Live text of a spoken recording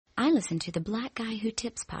I listen to the Black Guy Who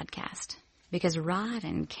Tips podcast because Rod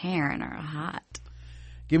and Karen are hot.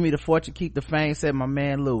 Give me the fortune, keep the fame, said my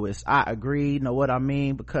man Lewis. I agree, know what I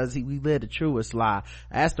mean, because we live the truest lie.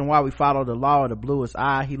 I asked him why we follow the law of the bluest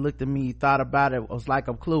eye. He looked at me, he thought about it, was like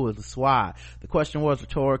I'm clueless. Why? The question was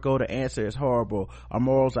rhetorical, the answer is horrible. Our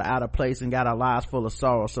morals are out of place and got our lives full of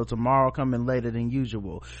sorrow, so tomorrow coming later than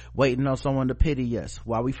usual. Waiting on someone to pity us,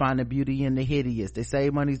 while we find the beauty in the hideous. They say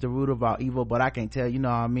money's the root of all evil, but I can't tell, you know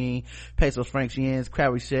what I mean. Pesos, francs, yens,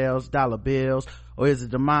 cowrie shells, dollar bills. Or is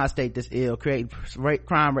it the mind state that's ill, creating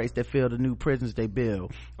crime rates that fill the new prisons they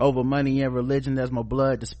build? Over money and religion, there's more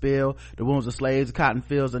blood to spill. The wounds of slaves, cotton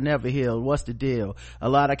fields are never healed. What's the deal? A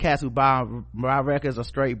lot of cats who buy records are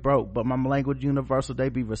straight broke, but my language universal, they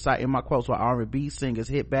be reciting my quotes while R&B singers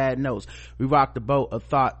hit bad notes. We rock the boat, a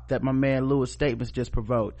thought that my man Lewis' statements just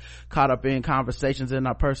provoked. Caught up in conversations in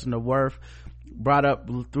our personal worth. Brought up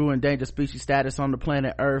through endangered species status on the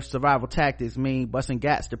planet Earth. Survival tactics mean busting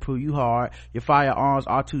gats to prove you hard. Your firearms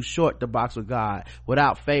are too short to box with God.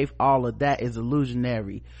 Without faith, all of that is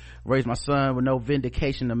illusionary. Raise my son with no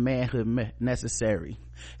vindication of manhood necessary.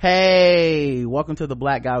 Hey, welcome to the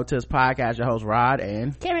Black Guy Who Tips podcast. Your host Rod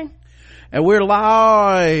and Karen, and we're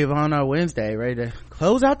live on a Wednesday, ready to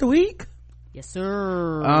close out the week. Yes,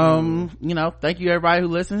 sir. Thank you everybody who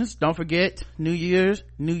listens. Don't forget, New Year's,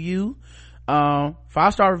 new you.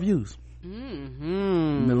 5-star reviews.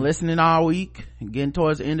 Been listening all week, getting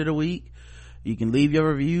towards the end of the week. You can leave your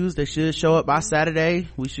reviews. They should show up by Saturday.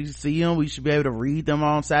 We should see them. We should be able to read them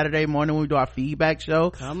on Saturday morning when we do our feedback show.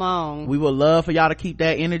 Come on. We would love for y'all to keep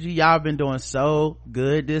that energy. Y'all have been doing so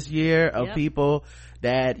good this year of people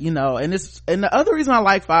that, and the other reason I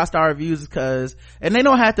like 5-star reviews is because, and they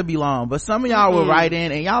don't have to be long, but some of y'all will write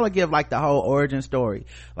in and y'all will give like the whole origin story,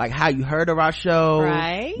 like how you heard of our show,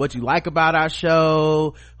 right? What you like about our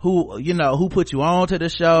show, who put you on to the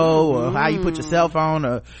show, or how you put yourself on,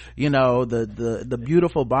 or the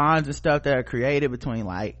beautiful bonds and stuff that are created between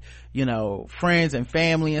friends and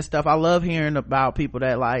family and stuff. I love hearing about people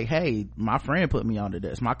that like, hey, my friend put me onto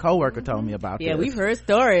this, my coworker told me about this. Yeah, we've heard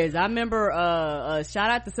stories. I remember shout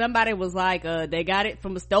out to somebody was like they got it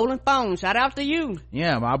from a stolen phone. Shout out to you.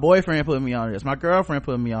 Yeah, my boyfriend put me on this, my girlfriend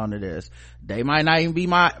put me onto this. They might not even be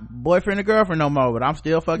my boyfriend or girlfriend no more, but I'm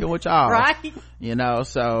still fucking with y'all. Right.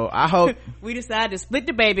 So I hope we decided to split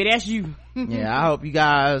the baby. That's you. Yeah, I hope you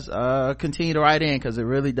guys continue to write in, because it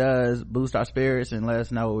really does boost our spirits and let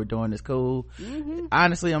us know what we're doing is cool.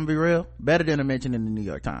 Honestly, I'm gonna be real, better than a mention in the New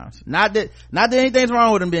York Times. Not that anything's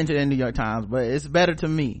wrong with them mentioning in the New York Times, but it's better to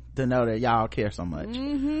me to know that y'all care so much.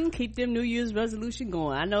 Keep them New Year's resolution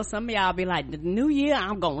going. I know some of y'all be like, the new year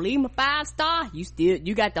I'm gonna leave my 5-star.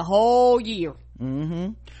 You got the whole year.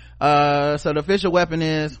 So the official weapon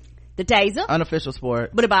is the taser. Unofficial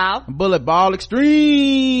sport, bullet ball extreme.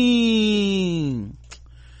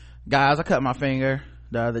 Guys, I cut my finger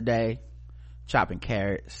the other day chopping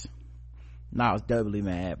carrots. Now I was doubly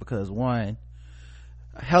mad because, one,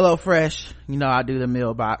 HelloFresh, I do the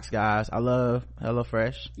meal box, guys. I love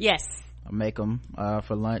HelloFresh. Yes, I make them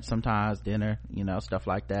for lunch, sometimes dinner, stuff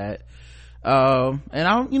like that. And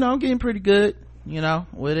I'm getting pretty good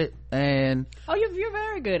with it. And you're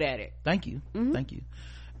very good at it. Thank you. Thank you.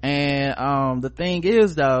 And the thing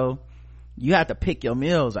is, though, you have to pick your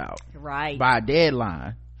meals out right by a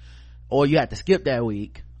deadline, or you have to skip that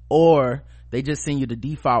week, or they just send you the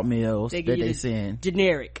default meals that they send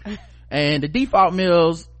generic. And the default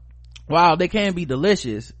meals, while they can be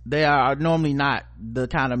delicious, they are normally not the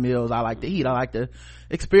kind of meals I like to eat. I like to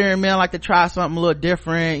experiment, I like to try something a little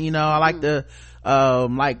different. I like to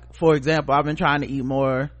for example, I've been trying to eat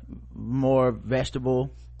more vegetable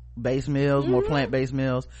based meals, more plant-based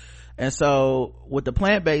meals. And so with the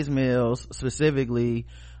plant-based meals specifically,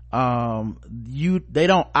 they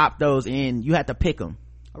don't opt those in. You have to pick them,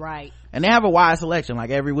 right? And they have a wide selection. Like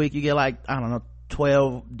every week you get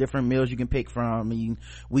 12 different meals you can pick from, and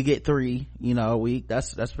we get 3 a week.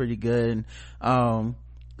 That's pretty good.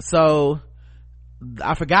 So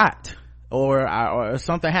I forgot, or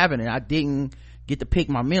something happened and I didn't get to pick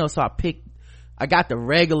my meal, so I got the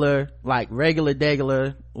regular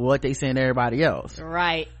degular, what they send everybody else,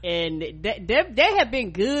 right? And they have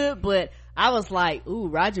been good, but I was like, ooh,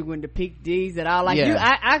 Roger wouldn't have picked these at all.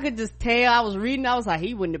 I could just tell. I was reading, I was like,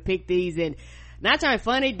 he wouldn't have picked these. And not trying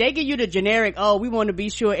funny, they give you the generic, we want to be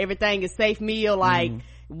sure everything is safe meal,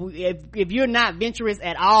 if you're not venturous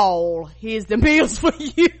at all, here's the meals for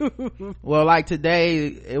you. Well, like today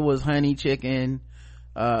it was honey chicken,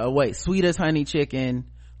 sweetest honey chicken,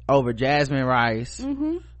 over jasmine rice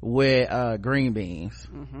with green beans.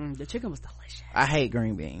 The chicken was delicious. I hate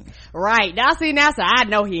green beans. Right. Now so I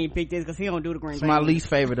know he ain't picked this because he don't do the green beans. It's my least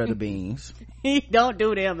favorite of the beans. He don't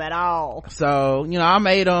do them at all. So, I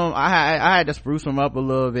made them. I had to spruce them up a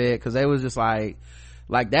little bit because they was just like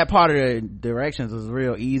that part of the directions was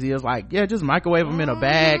real easy. It was like, yeah, just microwave them in a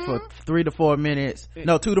bag for 2 to 4 minutes,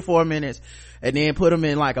 and then put them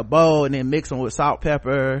in like a bowl and then mix them with salt,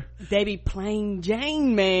 pepper. They be plain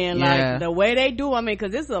Jane, man. Like the way they do,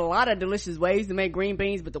 because there's a lot of delicious ways to make green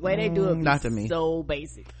beans, but the way they do it not to me. So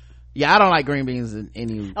basic. Yeah, I don't like green beans in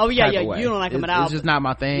any type of way. You don't like them at all. It's just not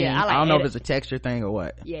my thing. Yeah, I don't know if it's a texture thing or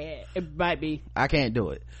what. Yeah, it might be. I can't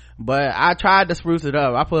do it. But I tried to spruce it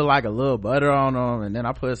up. I put like a little butter on them, and then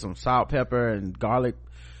I put some salt, pepper, and garlic,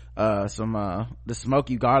 the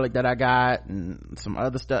smoky garlic that I got, and some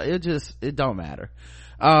other stuff. It don't matter.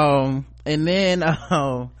 And then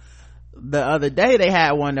the other day they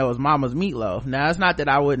had one that was Mama's meatloaf. Now it's not that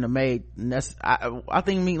I wouldn't have made I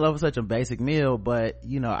think meatloaf is such a basic meal, but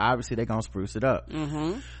obviously they're gonna spruce it up.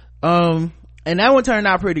 And that one turned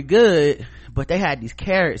out pretty good, but they had these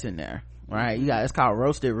carrots in there, right? It's called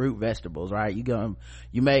roasted root vegetables, right?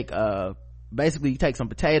 You make basically you take some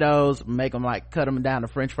potatoes, make them cut them down to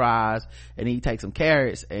french fries, and then you take some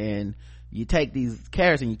carrots, and you take these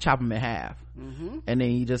carrots and you chop them in half, and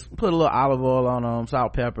then you just put a little olive oil on them,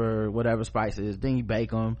 salt, pepper, whatever spices, then you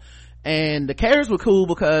bake them. And the carrots were cool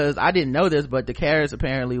because I didn't know this, but the carrots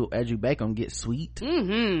apparently as you bake them get sweet.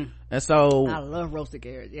 And so I love roasted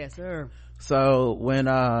carrots. Yes sir. So when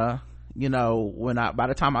by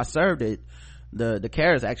the time I served it, the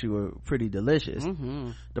carrots actually were pretty delicious.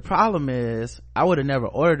 The problem is I would have never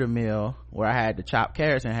ordered a meal where I had to chop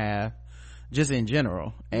carrots in half, just in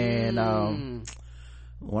general. And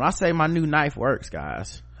when I say my new knife works,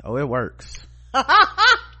 guys, it works.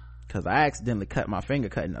 Because I accidentally cut my finger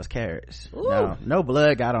cutting those carrots. Now, no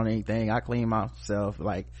blood got on anything. I cleaned myself.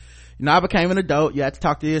 I became an adult. You have to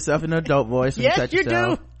talk to yourself in an adult voice when you cut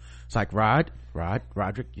yourself. Do. It's like,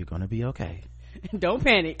 Roderick, you're gonna be okay. Don't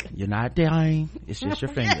panic. You're not dying. It's just your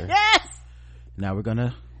finger. Yes. Now we're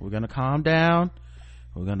gonna calm down.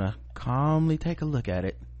 We're gonna calmly take a look at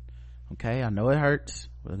it. Okay, I know it hurts.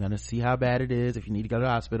 We're gonna see how bad it is, if you need to go to the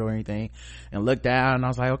hospital or anything. And look down, and I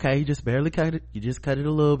was like, okay, you just barely cut it. You just cut it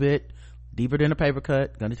a little bit, deeper than a paper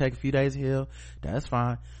cut. Gonna take a few days to heal. That's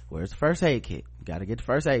fine. Where's the first aid kit? Gotta get the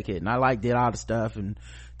first aid kit. And I did all the stuff and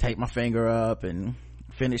take my finger up and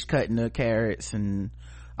finish cutting the carrots and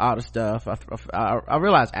all the stuff. I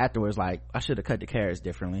realized afterwards, I should have cut the carrots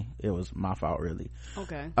differently. It was my fault, really.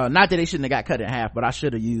 Okay. Not that they shouldn't have got cut in half, but I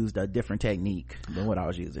should have used a different technique than what I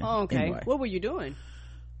was using. Oh, okay. Anyway. What were you doing?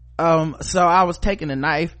 So I was taking a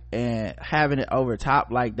knife and having it over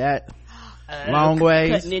top like that, long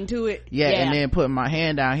ways, cutting into it. Yeah, and then putting my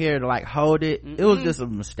hand down here to hold it. It was just a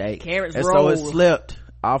mistake. Carrots and roll. So it slipped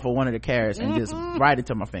off of one of the carrots and just right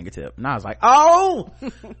into my fingertip. And I was like, oh,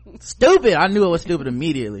 stupid. I knew it was stupid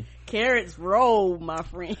immediately. Carrots roll, my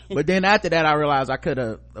friend. But then after that, I realized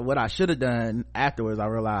what I should have done afterwards, I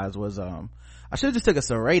realized was, I should have just took a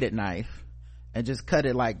serrated knife and just cut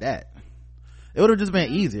it like that. It would have just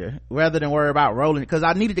been easier rather than worry about rolling it, because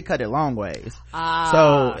I needed to cut it long ways.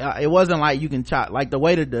 So it wasn't like you can chop, the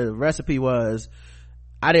way that the recipe was,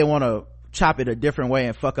 I didn't want to chop it a different way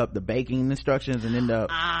and fuck up the baking instructions and end up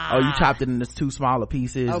you chopped it into too smaller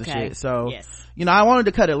pieces and shit. So yes. I wanted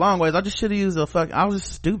to cut it long ways. I just should have used I was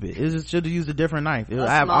just stupid. It just should have used a different knife.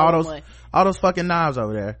 I have all those fucking knives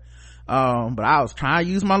over there. But I was trying to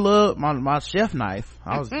use my chef knife.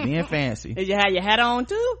 I was being fancy. Did you have your hat on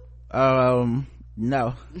too?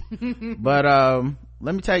 No. But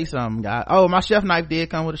let me tell you something, guys. My chef knife did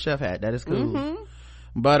come with a chef hat. That is cool.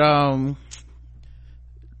 But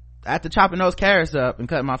after chopping those carrots up and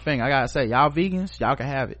cutting my finger, I gotta say, y'all vegans, y'all can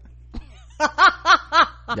have it.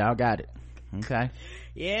 Y'all got it. Okay.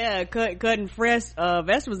 Yeah, cutting fresh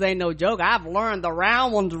vegetables ain't no joke. I've learned the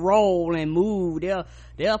round ones roll and move.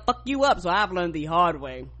 They'll fuck you up, so I've learned the hard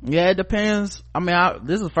way. Yeah, it depends.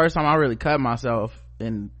 This is the first time I really cut myself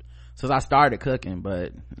since I started cooking,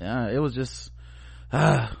 but it was just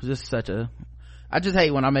such a, I just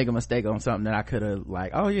hate when I make a mistake on something that I could have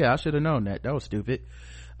I should have known that was stupid.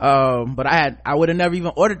 But I would have never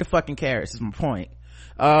even ordered the fucking carrots, is my point.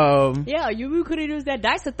 Yeah, you could have used that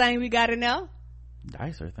dicer thing we got in there.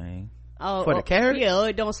 Dicer thing? For the carrots? Yeah,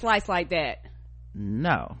 it don't slice like that.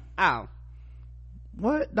 No. Oh.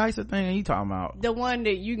 What dicer thing are you talking about? The one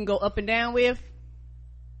that you can go up and down with?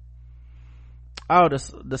 Oh,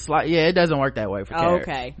 the slice. Yeah, it doesn't work that way for carrots.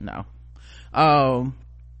 Okay. No.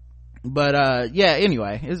 But yeah,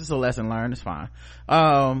 anyway, it's just a lesson learned. It's fine.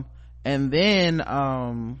 And then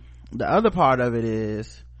the other part of it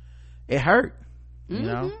is it hurt, you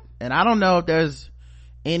know. And I don't know if there's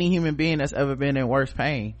any human being that's ever been in worse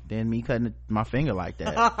pain than me cutting my finger like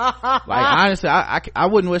that. Like, honestly, I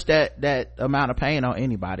wouldn't wish that amount of pain on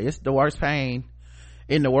anybody. It's the worst pain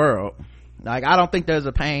in the world. Like, I don't think there's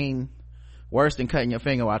a pain worse than cutting your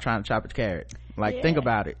finger while trying to chop a carrot. Like, think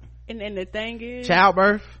about it. And then the thing is,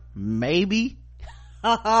 childbirth, maybe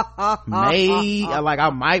like, I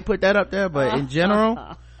might put that up there, but in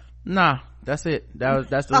general, nah, that's it.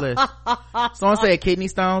 That's the list. Someone said kidney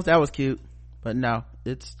stones. That was cute, but no,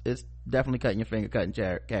 it's definitely cutting your finger, cutting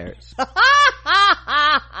carrots.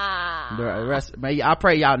 The rest, I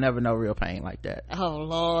pray y'all never know real pain like that. Oh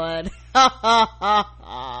Lord.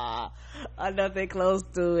 Nothing close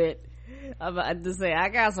to it. I'm about to say, I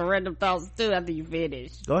got some random thoughts too after you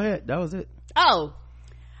finish. Go ahead. That was it. Oh,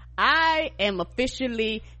 I am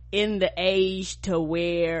officially in the age to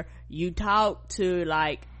where you talk to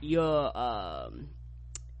like your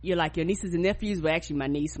nieces and nephews. Well, actually my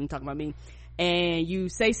niece, I'm talking about me, and you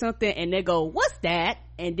say something and they go, what's that?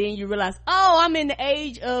 And then you realize, oh, I'm in the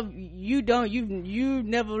age of you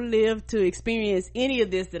never lived to experience any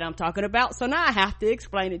of this that I'm talking about, so now I have to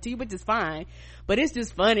explain it to you, which is fine. But it's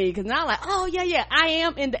just funny because now I'm like, oh yeah, I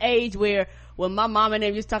am in the age where when my mom and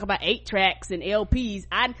them used to talk about 8 tracks and LPs,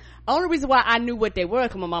 only reason why I knew what they were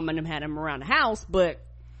because my mom and them had them around the house, but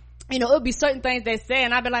you know, it would be certain things they say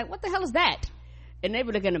and I'd be like, what the hell is that? And they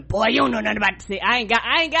be looking at, boy, you don't know nothing about this. I ain't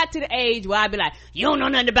got to the age where I'd be like, you don't know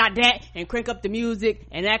nothing about that, and crank up the music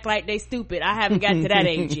and act like they stupid. I haven't got to that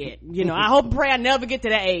age yet. You know, I hope and pray I never get to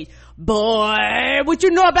that age. Boy, what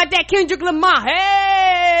you know about that Kendrick Lamar?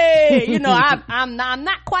 Hey! You know, I'm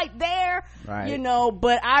not quite there, right. You know,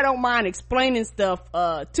 but I don't mind explaining stuff,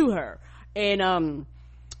 to her. And,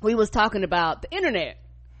 we was talking about the internet.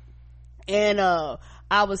 And,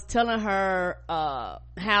 I was telling her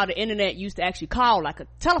how the internet used to actually call like a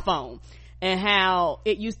telephone, and how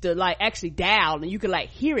it used to like actually dial, and you could like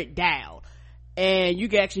hear it dial, and you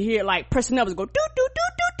could actually hear it like pressing numbers go do do do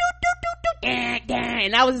do do do do,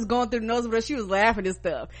 and I was just going through the nose of her. She was laughing and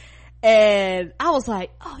stuff, and I was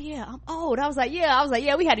like, oh yeah, I'm old. I was like, yeah,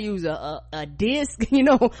 we had to use a disc, you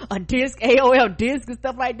know, a disc, AOL disc and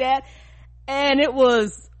stuff like that. And it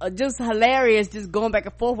was just hilarious just going back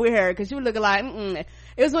and forth with her because she was looking like,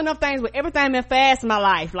 it was one of those things where everything been fast in my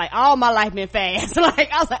life, like all my life been fast.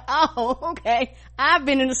 Like I was like, oh okay, I've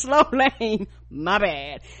been in the slow lane, my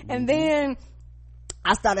bad. And then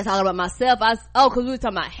I started talking about myself. because we were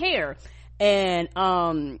talking about hair, and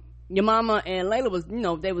your mama and Layla was, you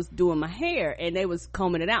know, they was doing my hair and they was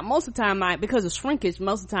combing it out. Most of the time because of shrinkage,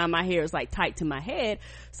 most of the time my hair is like tight to my head.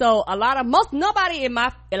 So nobody in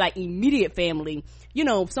my like immediate family, you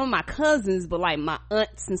know, some of my cousins, but like my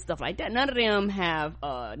aunts and stuff like that, none of them have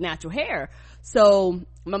natural hair. So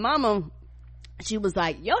my mama, she was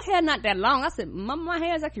like, your hair not that long. I said, Mama, my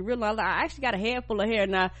hair is actually real long. I actually got a hair full of hair,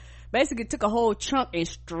 and I basically took a whole chunk and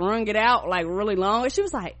strung it out like really long. And she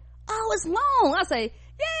was like, oh, it's long. I say,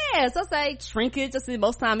 yes. I say shrinkage. I say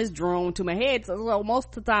most of the time it's drawn to my head, so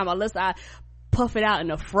most of the time, unless I puff it out in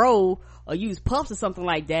a fro or use puffs or something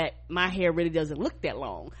like that, my hair really doesn't look that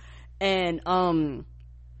long. And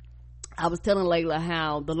I was telling Layla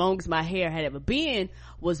how the longest my hair had ever been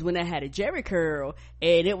was when I had a Jerry curl,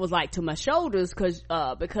 and it was like to my shoulders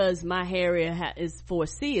because my hair is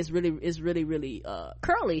 4C, is really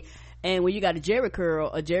curly. And when you got a Jerry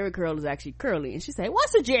curl is actually curly. And she said,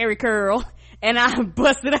 what's a Jerry curl? And I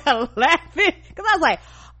busted out laughing because I was like,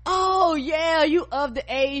 oh yeah, you of the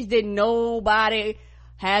age that nobody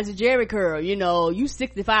has a Jerry curl. You know, you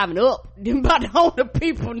 65 and up. About the only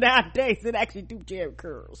people nowadays that actually do Jerry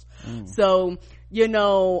curls. So, you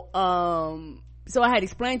know, so I had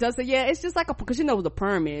explained to her, I said, yeah, it's just like because she knows what a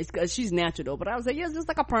perm is, because she's natural though, but I was like, yeah, it's just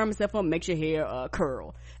like a perm except for makes your hair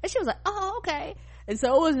curl. And she was like, oh okay. And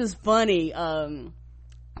so it was just funny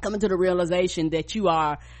coming to the realization that you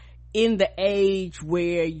are in the age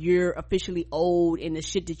where you're officially old, and the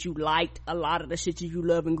shit that you liked, a lot of the shit that you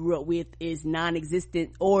love and grew up with is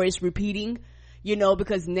non-existent or it's repeating, you know,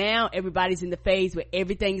 because now everybody's in the phase where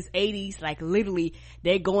everything is 80s. Like literally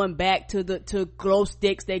they're going back to glow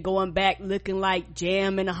sticks, they're going back looking like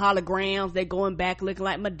Jam and the Holograms, they're going back looking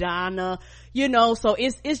like Madonna, you know. So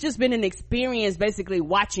it's just been an experience basically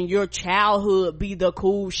watching your childhood be the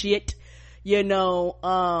cool shit, you know.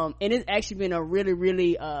 And it's actually been a really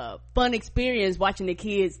really fun experience watching the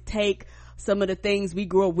kids take some of the things we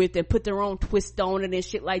grew up with and put their own twist on it and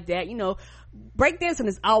shit like that. Breakdancing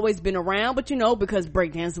has always been around, but because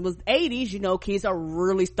breakdancing was 80s, kids are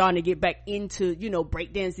really starting to get back into,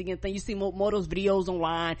 breakdancing and things. You see more of those videos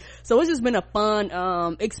online. So it's just been a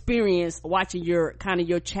fun, experience watching your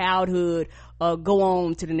childhood, go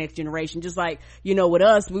on to the next generation. Just like, with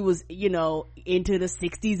us, we was, into the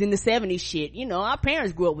 60s and the 70s shit. Our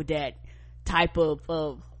parents grew up with that type of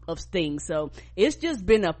things. So it's just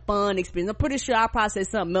been a fun experience. I'm pretty sure I'll probably say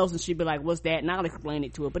something else and she'd be like, what's that? And I'll explain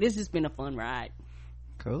it to her, but it's just been a fun ride.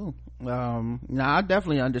 Cool. I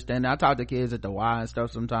definitely understand that. I talk to kids at the Y and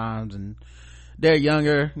stuff sometimes, and they're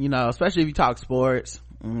younger, especially if you talk sports,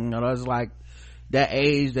 it's like that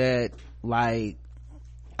age that, like,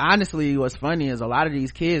 honestly, what's funny is a lot of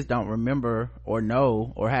these kids don't remember or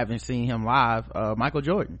know or haven't seen him live, Michael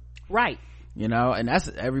Jordan. Right. And that's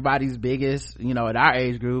everybody's biggest, at our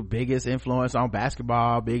age group, biggest influence on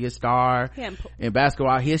basketball, biggest star in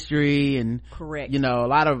basketball history. And correct. A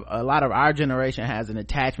lot of our generation has an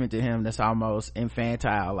attachment to him that's almost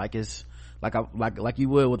infantile, like it's like you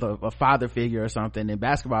would with a father figure or something in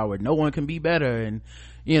basketball, where no one can be better. And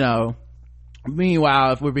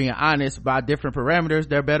meanwhile, if we're being honest, by different parameters,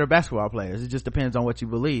 they're better basketball players. It just depends on what you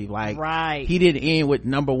believe. Like, right. He didn't end with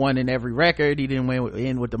number one in every record. He didn't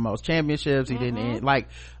end with the most championships. He didn't end,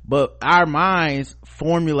 but our minds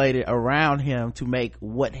formulated around him to make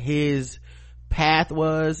what his path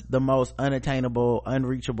was the most unattainable,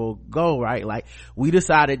 unreachable goal, right? Like, we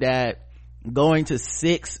decided that going to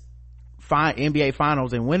 6 NBA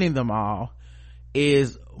finals and winning them all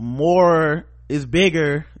is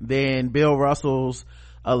bigger than Bill Russell's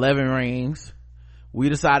 11 rings. We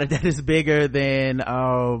decided that it's bigger than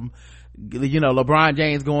LeBron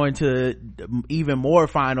James going to even more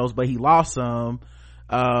finals, but he lost some.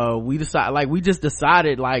 We just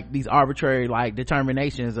decided these arbitrary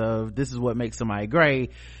determinations of this is what makes somebody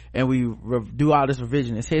great, and we do all this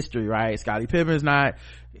revisionist history, right? Scottie Pippen's not,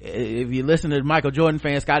 if you listen to Michael Jordan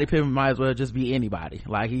fans, Scottie Pippen might as well just be anybody.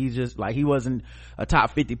 He's just he wasn't a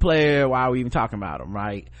top 50 player. Why are we even talking about him,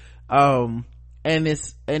 right? And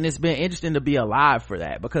it's been interesting to be alive for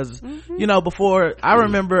that, because before, I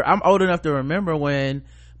remember, I'm old enough to remember when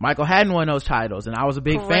Michael hadn't won those titles, and I was a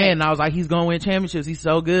big fan, and I was like, he's gonna win championships, he's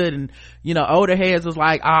so good. And older heads was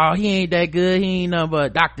like, oh, he ain't that good, he ain't nothing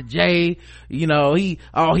but Dr. J, he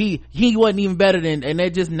wasn't even better than, and they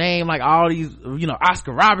just named all these,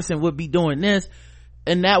 Oscar Robertson would be doing this,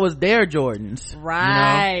 and that was their Jordans,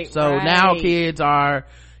 right? So now kids are,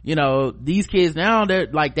 these kids now, they're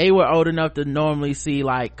they were old enough to normally see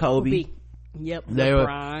Kobe. Yep.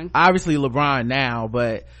 LeBron. Obviously LeBron now,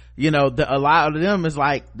 but a lot of them is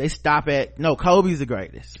they stop at, no, Kobe's the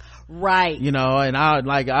greatest, right?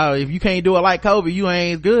 And if you can't do it like Kobe, you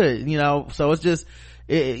ain't good, so it's just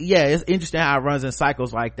it's interesting how it runs in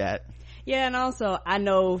cycles like that. Yeah, and also I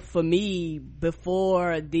know for me,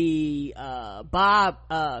 before the the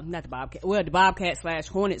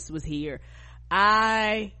Bobcats/Hornets was here,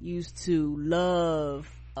 I used to love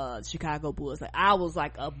Chicago Bulls. I was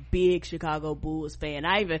a big Chicago Bulls fan.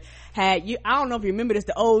 I even had I don't know if you remember this,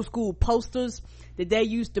 the old school posters that they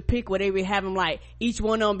used to pick, where they would have them each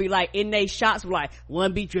one of them be in their shots,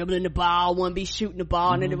 one be dribbling the ball, one be shooting the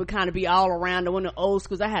ball, and then it would kind of be all around the one of the old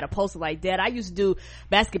schools. I had a poster like that. I used to do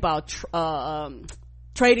basketball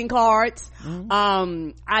trading cards.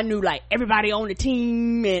 I knew everybody on the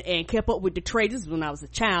team and kept up with the trades. This is when I was a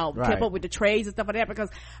child, right. Kept up with the trades and stuff like that, because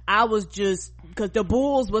the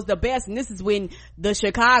Bulls was the best, and this is when the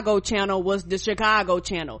Chicago channel was the Chicago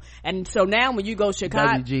channel. And so now when you go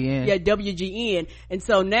Chicago, WGN, and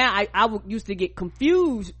so now I used to get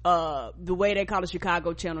confused the way they call the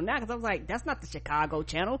Chicago channel now, because I was like, that's not the Chicago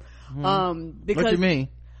channel. Because what you mean?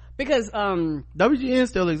 Because WGN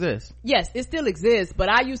still exists. Yes, it still exists, but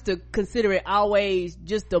I used to consider it always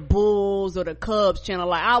just the Bulls or the Cubs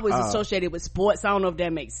channel. I always associated with sports. I don't know if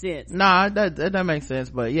that makes sense. Nah, that makes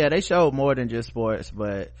sense. But yeah, they showed more than just sports.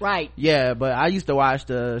 But right, yeah. But I used to watch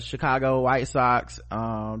the Chicago White Sox.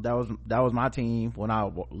 That was my team when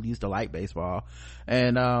I used to like baseball,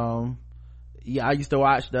 and I used to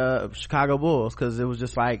watch the Chicago Bulls, because it was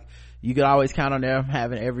just you could always count on them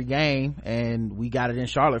having every game, and we got it in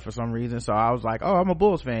Charlotte for some reason, so I was like, oh, I'm a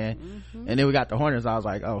Bulls fan. And then we got the Hornets, I was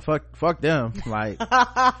like, oh, fuck them, we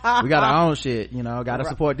got our own shit, gotta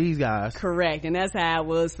support these guys. Correct. And that's how it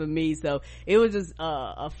was for me. So it was just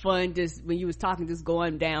a fun, just when you was talking, just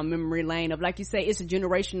going down memory lane of, like you say, it's a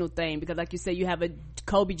generational thing, because like you say, you have a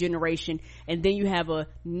Kobe generation, and then you have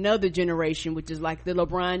another generation, which is the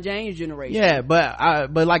LeBron James generation. Yeah, but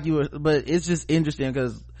it's just interesting,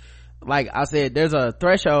 because like I said, there's a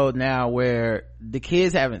threshold now where the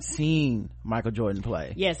kids haven't seen Michael Jordan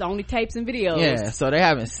play. Yes, only tapes and videos. Yeah, so they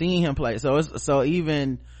haven't seen him play. So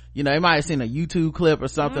even, you know, they might have seen a YouTube clip or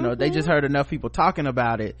something, or they just heard enough people talking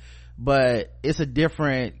about it, but it's a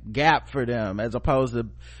different gap for them as opposed to,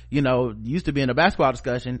 you know, used to be in a basketball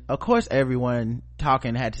discussion. Of course, everyone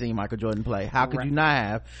talking had seen Michael Jordan play. How could you not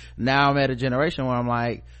have? Now I'm at a generation where I'm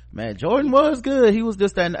like, man, Jordan was good. He was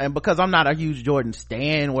just that, and because I'm not a huge Jordan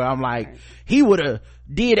stan where I'm like, he would have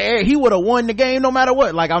won the game no matter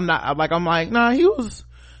what. Like I'm like, nah, he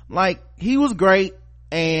was great.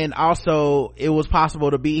 And also it was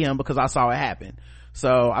possible to beat him because I saw it happen. So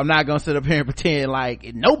I'm not gonna sit up here and pretend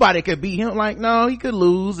like nobody could beat him. Like, no, he could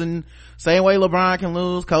lose, and same way LeBron can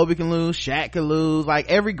lose, Kobe can lose, Shaq can lose, like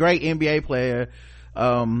every great NBA player,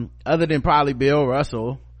 other than probably Bill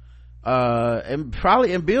Russell,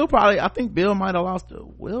 and Bill I think Bill might have lost to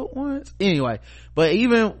Wilt once. Anyway, but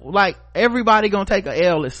even like everybody gonna take a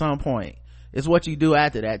L at some point. It's what you do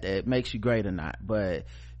after that makes you great or not. But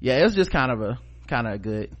yeah, it's just kind of a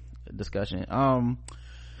good discussion.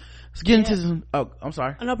 Let's get into some, I'm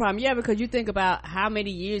sorry. No problem. Yeah, because you think about how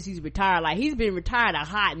many years he's retired. Like, he's been retired a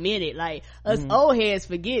hot minute. Like, us old heads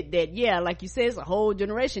forget that, yeah, like you said, it's a whole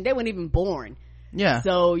generation. They weren't even born. Yeah.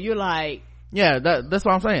 So you're like, yeah, that's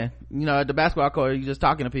what I'm saying. You know, at the basketball court, you're just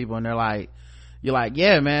talking to people and you're like,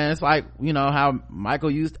 yeah, man, it's like, you know, how Michael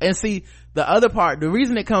used, and see, the other part, the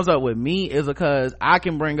reason it comes up with me is because I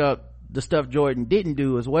can bring up the stuff Jordan didn't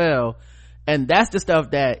do as well. And that's the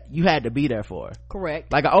stuff that you had to be there for.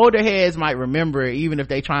 Correct. Like older heads might remember it, even if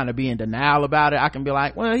they trying to be in denial about it. I can be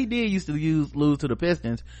like, well, he did used to lose to the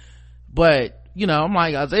Pistons, but you know, I'm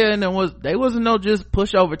like, Isaiah and them they wasn't no just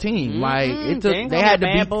pushover team. Like they had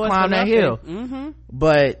to climb that hill.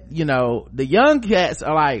 But you know, the young cats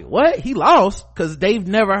are like, what? He lost? Because they've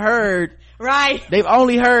never heard. Right. They've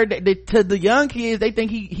only heard that to the young kids, they think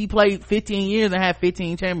he played 15 years and had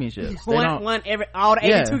 15 championships. Won all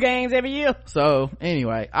the 82 games every year. So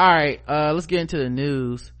anyway, all right, let's get into the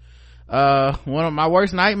news. One of my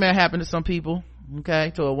worst nightmare happened to some people.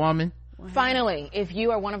 Okay, to a woman. Finally, if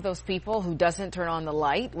you are one of those people who doesn't turn on the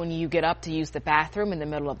light when you get up to use the bathroom in the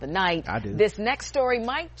middle of the night, I do. This next story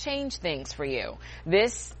might change things for you.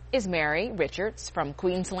 This is Mary Richards from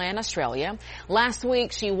Queensland, Australia. Last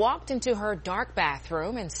week, she walked into her dark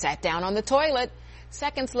bathroom and sat down on the toilet.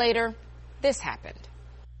 Seconds later, this happened.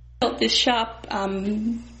 I felt this sharp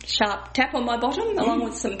tap on my bottom, along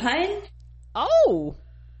with some pain. Oh,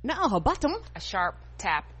 no, her bottom. A sharp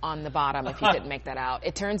tap on the bottom, if you didn't make that out.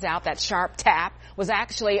 It turns out that sharp tap was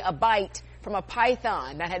actually a bite from a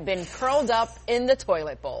python that had been curled up in the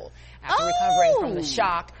toilet bowl. After recovering from the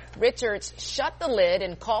shock, Richards shut the lid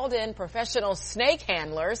and called in professional snake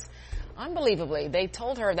handlers. Unbelievably, they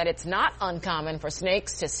told her that it's not uncommon for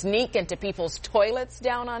snakes to sneak into people's toilets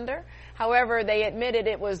down under. However, they admitted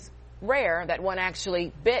it was rare that one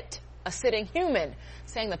actually bit a sitting human,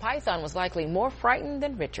 saying the python was likely more frightened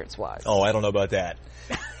than Richards was. Oh, I don't know about that.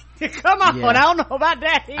 Come on, I don't know about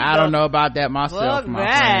that either. I don't know about that myself, my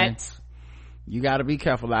friend. That. You gotta be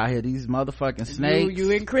careful out here. These motherfucking snakes.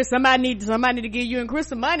 You and Chris, somebody need to give you and Chris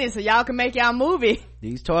some money so y'all can make y'all movie.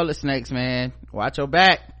 These toilet snakes, man. Watch your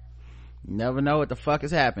back. You never know what the fuck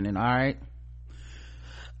is happening, alright?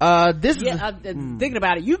 Thinking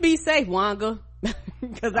about it. You be safe, Wanga.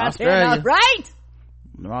 Cause I tell you, right?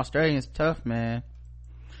 The Australians tough, man.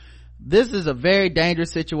 This is a very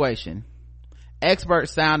dangerous situation.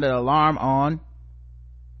 Experts sounded alarm on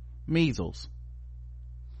measles.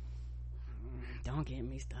 Don't get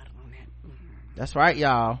me started on that. That's right,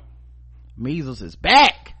 y'all. Measles is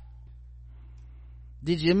back.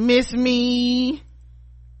 Did you miss me?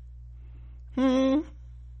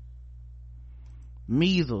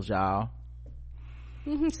 Measles, y'all.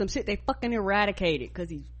 Some shit they fucking eradicated because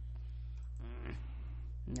he's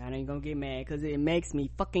I ain't gonna get mad because it makes me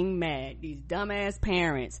fucking mad. These dumbass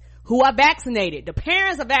parents who are vaccinated. The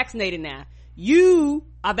parents are vaccinated now. You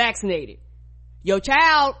are vaccinated. Your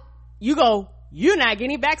child, you're not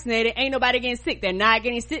getting vaccinated. Ain't nobody getting sick. They're not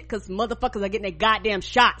getting sick because motherfuckers are getting their goddamn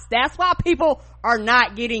shots. That's why people are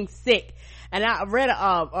not getting sick. And I read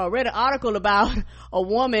an article about a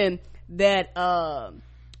woman that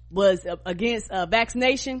was against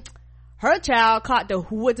vaccination. Her child caught the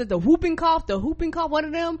whooping cough, one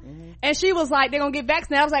of them. And she was like, they're gonna get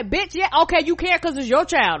vaccinated. I was like, bitch, yeah, okay, you care because it's your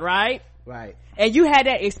child, right? Right. And you had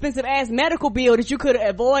that expensive ass medical bill that you could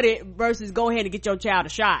have avoided versus go ahead and get your child a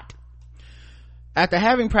shot. After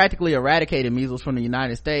having practically eradicated measles from the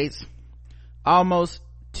United States almost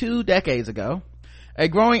 2 decades ago, a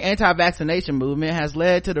growing anti-vaccination movement has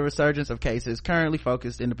led to the resurgence of cases currently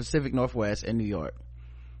focused in the Pacific Northwest and New York.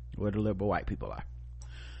 where the liberal white people are.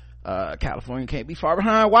 California can't be far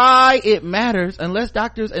behind. Why it matters. Unless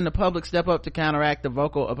doctors and the public step up to counteract the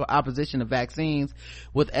vocal opposition to vaccines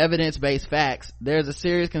with evidence-based facts, there's a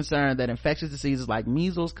serious concern that infectious diseases like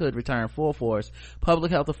measles could return full force,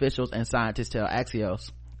 public health officials and scientists tell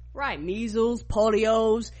Axios. Right, measles,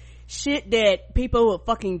 polios, shit that people would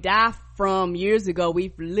fucking die from years ago.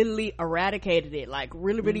 We've literally eradicated it, like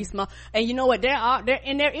really small. And you know what,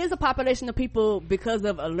 there is a population of people, because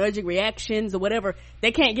of allergic reactions or whatever,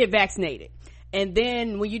 they can't get vaccinated. And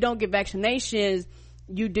then when you don't get vaccinations,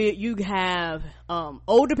 you have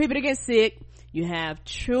older people that get sick, you have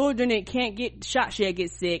children that can't get shots yet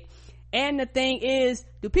get sick. And the thing is,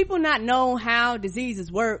 do people not know how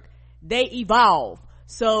diseases work? They evolve.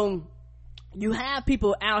 So you have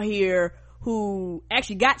people out here who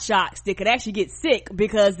actually got shots that could actually get sick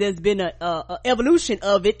because there's been a evolution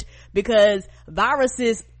of it, because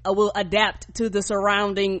viruses will adapt to the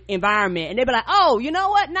surrounding environment, and they'll be like, oh, you know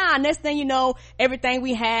what, next thing you know, everything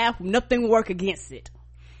we have, nothing will work against it.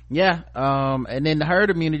 Yeah. And then the herd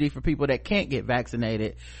immunity for people that can't get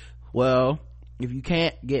vaccinated. Well, if you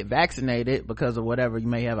can't get vaccinated because of whatever, you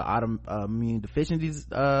may have an autoimmune deficiencies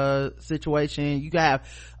situation, you can have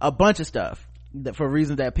a bunch of stuff that, for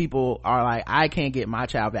reasons that people are like, I can't get my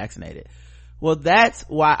child vaccinated. Well, that's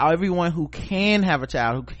why everyone who can have a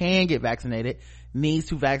child who can get vaccinated needs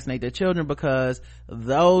to vaccinate their children, because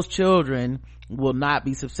those children will not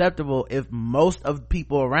be susceptible. If most of the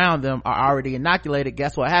people around them are already inoculated,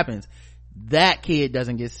 guess what happens? That kid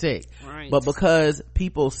doesn't get sick. Right. But because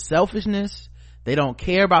people's selfishness, they don't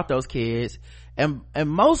care about those kids, and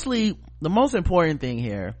mostly the most important thing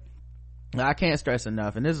here, I can't stress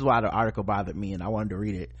enough, and this is why the article bothered me and I wanted to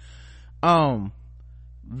read it.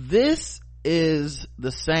 This is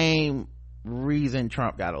the same reason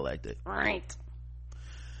Trump got elected. Right.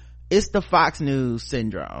 It's the Fox News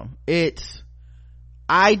syndrome.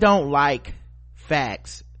 I don't like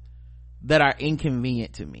facts that are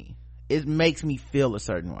inconvenient to me. It makes me feel a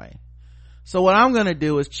certain way. So what I'm gonna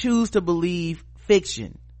do is choose to believe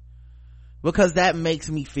fiction, because that makes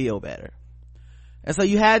me feel better. And so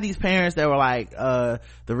you had these parents that were like, the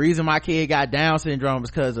reason my kid got Down syndrome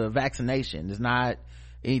is because of vaccination. It's not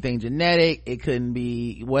anything genetic. It couldn't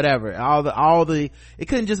be whatever. It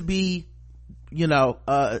couldn't just be,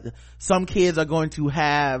 some kids are going to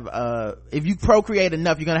have, if you procreate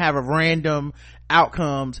enough, you're going to have a random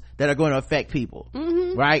outcomes that are going to affect people. Mm-hmm.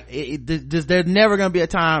 Right? There's never going to be a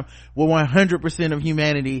time where 100% of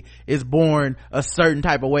humanity is born a certain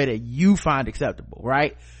type of way that you find acceptable.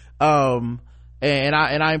 Right? And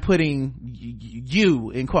I'm putting you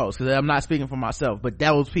in quotes because I'm not speaking for myself, but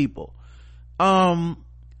those people.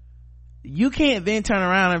 You can't then turn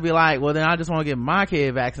around and be like, well, then I just want to get my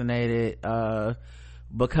kid vaccinated,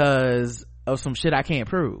 because of some shit I can't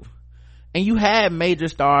prove. And you had major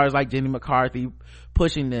stars like Jenny McCarthy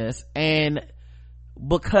pushing this, and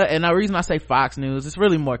the reason I say Fox News, it's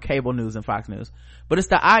really more cable news than Fox News, but it's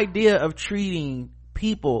the idea of treating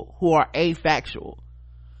people who are afactual,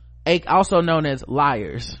 also known as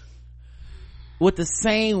liars, with the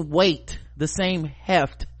same weight, the same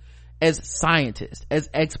heft as scientists, as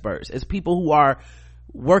experts, as people who are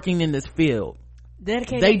working in this field.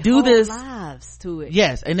 They do this lives to it.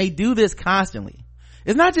 Yes, and they do this constantly.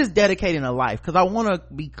 It's not just dedicating a life, because I want to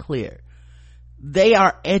be clear, they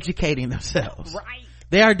are educating themselves. Right.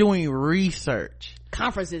 They are doing research,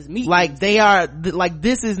 conferences, meetings. Like they are, like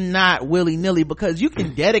this is not willy-nilly, because you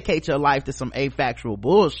can dedicate your life to some afactual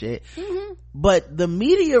bullshit. Mm-hmm. But the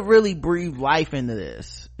media really breathe life into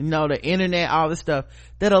this, the internet, all this stuff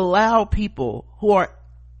that allow people who are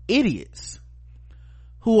idiots,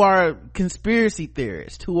 who are conspiracy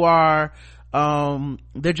theorists, who are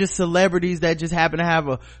they're just celebrities that just happen to have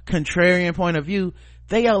a contrarian point of view.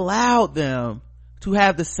 They allowed them to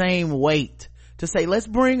have the same weight to say, let's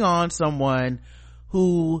bring on someone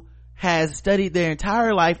who has studied their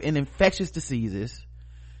entire life in infectious diseases,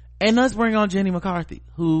 and let's bring on Jenny McCarthy,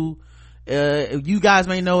 who you guys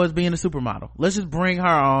may know as being a supermodel. Let's just bring her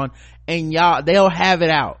on, and they'll have it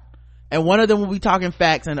out, and one of them will be talking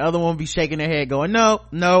facts and the other one will be shaking their head going, no,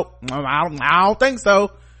 I don't think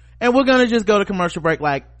so, and we're gonna just go to commercial break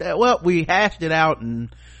like, well, we hashed it out,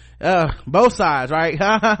 and both sides, right?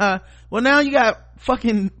 Well, now you got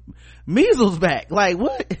fucking measles back. Like,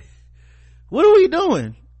 what are we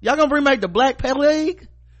doing? Y'all gonna bring back the Black Plague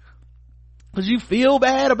because you feel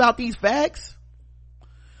bad about these facts?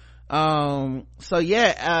 So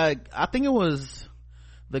yeah, I think it was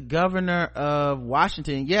the governor of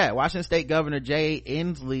Washington State Governor Jay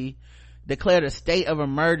Inslee declared a state of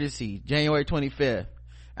emergency January 25th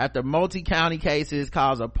after multi-county cases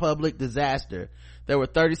caused a public disaster. There were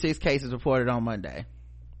 36 cases reported on Monday.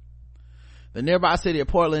 The nearby city of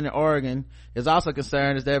Portland in Oregon is also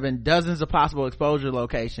concerned, as there have been dozens of possible exposure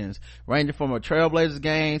locations, ranging from a Trailblazers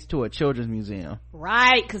games to a children's museum.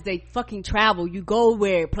 Right, because they fucking travel. You go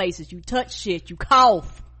weird places, you touch shit, you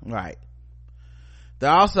cough. Right. There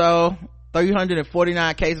are also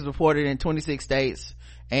 349 cases reported in 26 states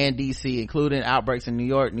and DC, including outbreaks in New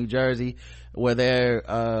York, New Jersey,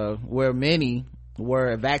 where many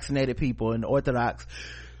were vaccinated people in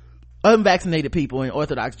unvaccinated people in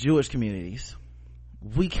Orthodox Jewish communities.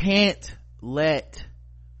 We can't let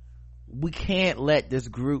this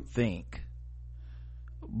group think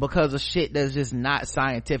because of shit that's just not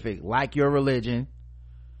scientific, like your religion,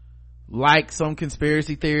 like some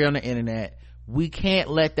conspiracy theory on the internet. We can't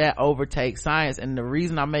let that overtake science. And the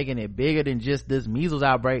reason I'm making it bigger than just this measles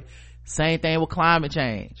outbreak, same thing with climate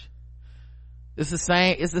change. It's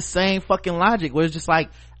the same fucking logic where it's just like,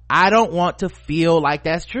 I don't want to feel like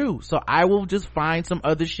that's true, so I will just find some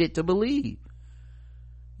other shit to believe.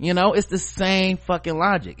 It's the same fucking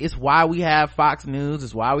logic. It's why we have Fox News.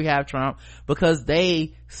 It's why we have Trump, because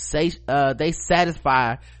they say they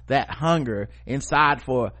satisfy that hunger inside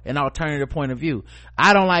for an alternative point of view.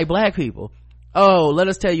 I don't like black people. Oh, let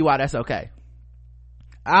us tell you why that's okay.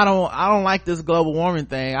 I don't like this global warming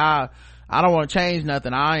thing. I don't want to change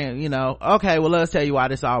nothing. Okay, well, let us tell you why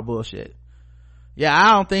this all bullshit. Yeah,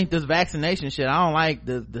 I don't think this vaccination shit, I don't like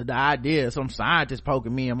the idea of some scientist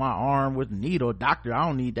poking me in my arm with a needle. Doctor, I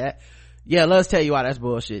don't need that. Yeah, let's tell you why that's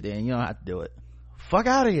bullshit then. You don't have to do it. Fuck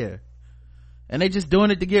out of here. And they just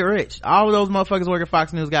doing it to get rich. All of those motherfuckers working at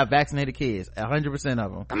Fox News got vaccinated kids. 100%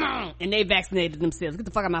 of them. Come on. And they vaccinated themselves. Get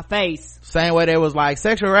the fuck out of my face. Same way they was like,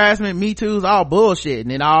 sexual harassment, Me Too's, all bullshit.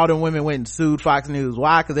 And then all them women went and sued Fox News.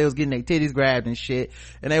 Why? Because they was getting their titties grabbed and shit.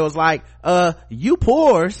 And they was like, you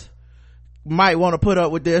poors might want to put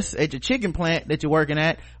up with this at your chicken plant that you're working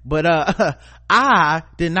at, but I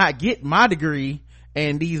did not get my degree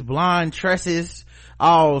and these blonde tresses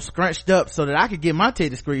all scrunched up so that I could get my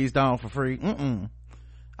titties squeezed on for free.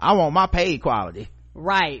 I want my paid quality.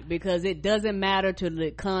 Right, because it doesn't matter till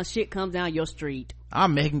the shit comes down your street.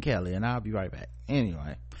 I'm Megyn Kelly and I'll be right back.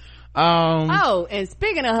 Anyway, and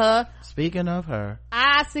speaking of her,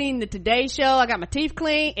 I seen the Today Show. I got my teeth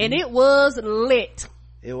cleaned and it was lit.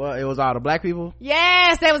 It was all the black people?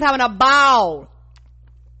 Yes, they was having a ball.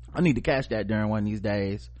 I need to catch that during one of these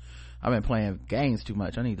days. I've been playing games too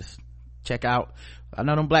much. I need to check out. I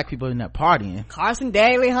know them black people in that partying. Carson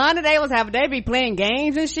Daly, Hunter, they be playing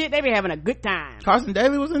games and shit. They be having a good time. Carson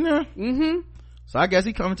Daly was in there? So I guess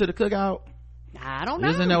he coming to the cookout. I don't know.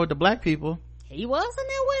 He was in there with the black people. He was in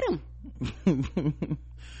there with them.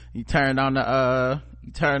 You turned on the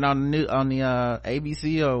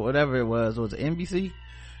ABC or whatever it was it NBC?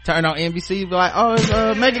 Turn on NBC, be like, oh, is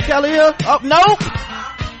Megyn Kelly here? Oh, nope.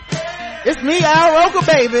 It's me, Al Roker,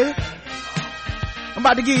 baby. I'm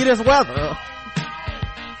about to give you this weather.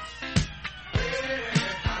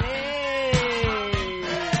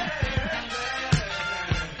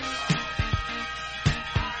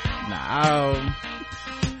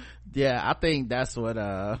 Yeah, I think that's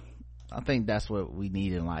what we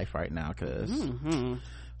need in life right now, because the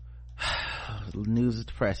news is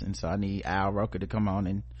depressing, so I need Al Roker to come on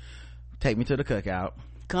and take me to the cookout.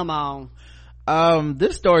 Come on.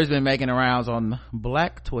 This story's been making the rounds on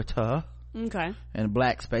Black Twitter, and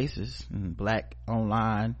Black Spaces and Black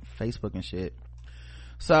Online, Facebook and shit.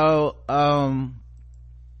 So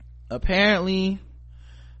apparently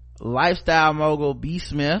lifestyle mogul B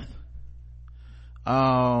Smith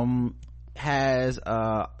has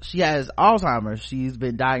Alzheimer's. She's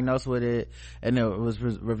been diagnosed with it, and it was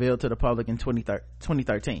revealed to the public in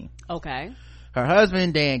 2013. Okay. Her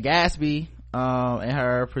husband Dan Gatsby and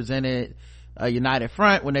her presented a united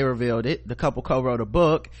front when they revealed it. The couple co-wrote a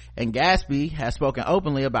book, and Gatsby has spoken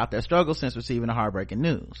openly about their struggle since receiving the heartbreaking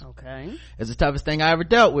news. Okay. It's the toughest thing I ever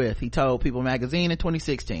dealt with, he told People magazine in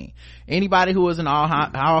 2016. Anybody who is an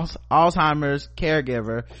Alzheimer's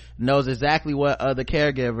caregiver knows exactly what other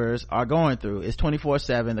caregivers are going through. It's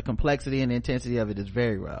 24/7. The complexity and intensity of it is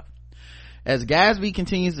very rough. As Gatsby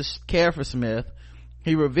continues to care for Smith,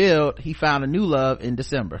 he revealed he found a new love in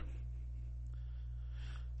December.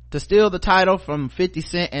 To steal the title from 50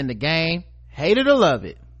 Cent and The Game, hate it or love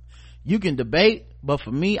it. You can debate, but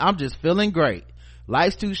for me, I'm just feeling great.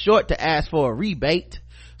 Life's too short to ask for a rebate,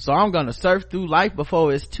 so I'm gonna surf through life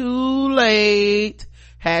before it's too late.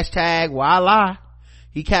 Hashtag voila.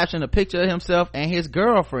 He captioned a picture of himself and his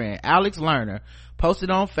girlfriend, Alex Lerner,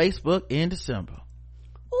 posted on Facebook in December.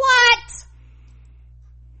 What?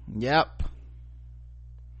 Yep.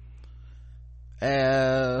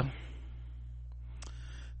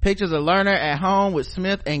 Pictures of Lerner at home with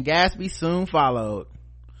Smith and Gatsby soon followed.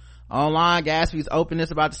 Online, Gatsby's openness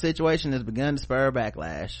about the situation has begun to spur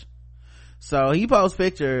backlash. So he posts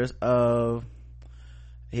pictures of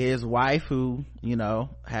his wife who, you know,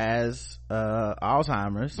 has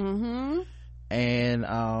Alzheimer's,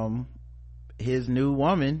 and his new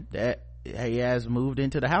woman that he has moved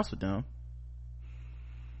into the house with them,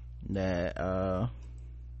 that I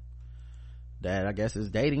guess is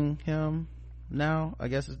dating him now, I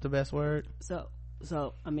guess is the best word. So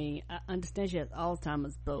I mean, I understand she has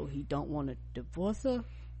Alzheimer's, but he don't want to divorce her.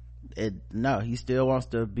 No, he still wants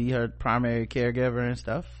to be her primary caregiver and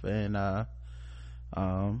stuff, and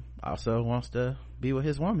also wants to be with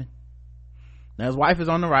his woman. Now his wife is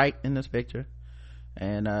on the right in this picture,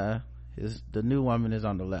 and the new woman is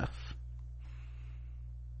on the left.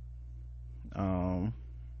 And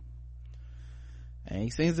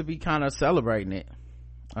he seems to be kind of celebrating it.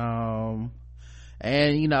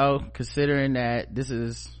 And you know, considering that this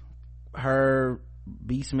is her,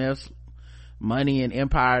 B. Smith's money and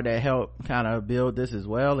empire that helped kind of build this as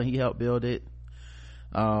well, and he helped build it,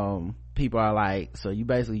 people are like, so you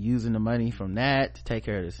basically using the money from that to take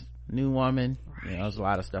care of this new woman, right? You know, there's a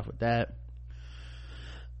lot of stuff with that.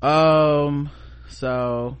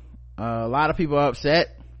 So a lot of people are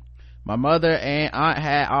upset. My mother and aunt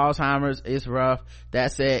had Alzheimer's. It's rough.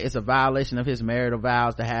 That said, it's a violation of his marital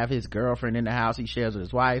vows to have his girlfriend in the house he shares with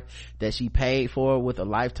his wife, that she paid for with a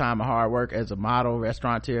lifetime of hard work as a model,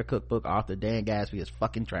 restaurateur, cookbook author. Dan Gatsby is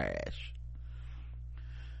fucking trash.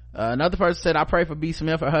 Another person said, I pray for B.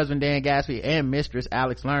 Smith, her husband Dan Gatsby, and mistress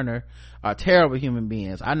Alex Lerner are terrible human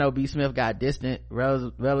beings. I know B. Smith got distant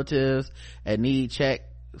relatives and need check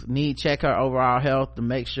her overall health to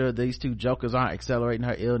make sure these two jokers aren't accelerating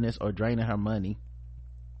her illness or draining her money.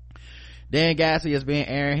 Dan Gatsby has been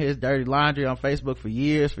airing his dirty laundry on Facebook for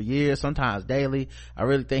years, sometimes daily. I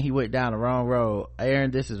really think he went down the wrong road.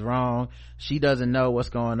 Aaron, this is wrong. She doesn't know what's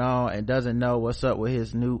going on and doesn't know what's up with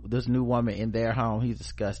this new woman in their home. He's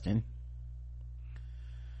disgusting.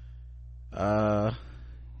 Yeah,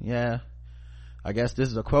 I guess this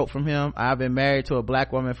is a quote from him. I've been married to a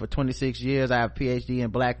black woman for 26 years. I have a PhD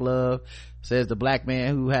in black love, says the black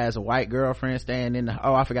man who has a white girlfriend staying in the,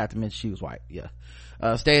 I forgot to mention she was white. Yeah.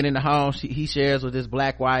 Staying in the home he shares with his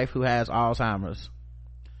black wife who has Alzheimer's.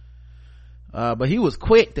 But he was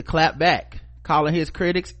quick to clap back, calling his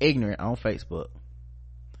critics ignorant on Facebook.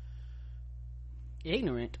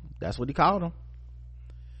 Ignorant? That's what he called them.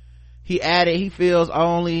 He added he feels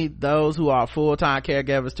only those who are full-time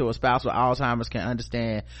caregivers to a spouse with Alzheimer's can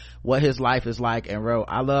understand what his life is like, and wrote,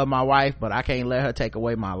 I love my wife, but I can't let her take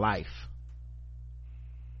away my life.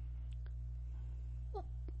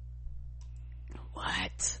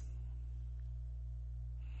 What?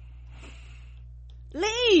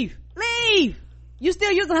 Leave! You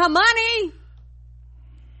still using her money?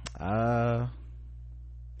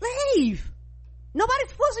 Leave!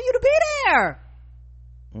 Nobody's forcing you to be there.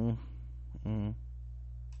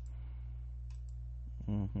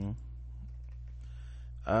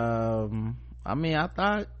 I mean, I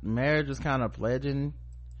thought marriage was kind of pledging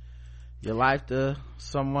your life to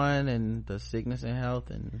someone and the sickness and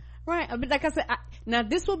health and right. I mean, like I said, now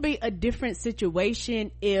this would be a different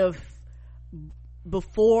situation if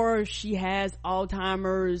before she has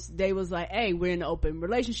Alzheimer's they was like, hey, we're in an open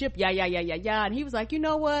relationship, yeah, and he was like, you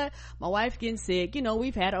know what, my wife getting sick, you know,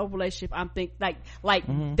 we've had an open relationship, I'm think like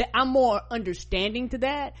that, I'm more understanding to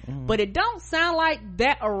that. But it don't sound like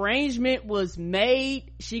that arrangement was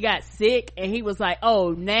made. She got sick and he was like,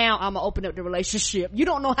 oh, now I'm gonna open up the relationship. You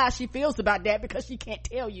don't know how she feels about that because she can't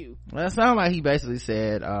tell you. Well, it sounded like he basically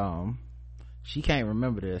said she can't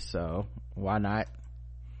remember this, so why not.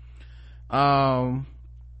 And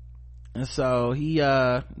so he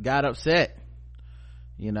got upset,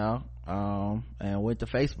 you know, and went to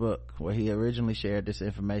Facebook where he originally shared this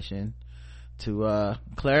information to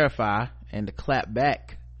clarify and to clap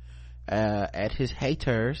back at his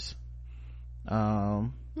haters.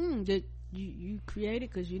 Did you create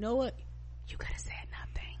it? Because you know what, you could have said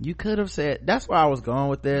nothing. You could have said, that's where I was going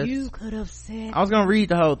with this. You could have said, I was gonna read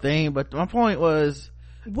the whole thing, but my point was,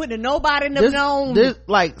 wouldn't nobody have known this,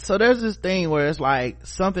 like, so there's this thing where it's like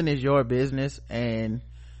something is your business and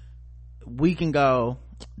we can go,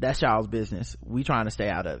 that's y'all's business, we trying to stay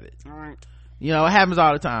out of it. All right, you know, it happens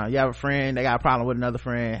all the time. You have a friend, they got a problem with another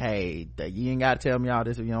friend, hey, you ain't gotta tell me all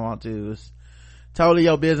this if you don't want to. It's totally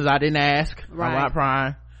your business, I didn't ask. Right. I'm not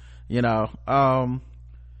prying, you know.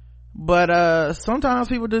 But sometimes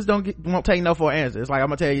people just won't take no for an answer. It's like, I'm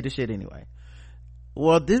gonna tell you the shit anyway.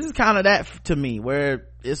 Well, this is kind of that to me, where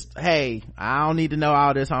it's, hey, I don't need to know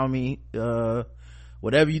all this, homie.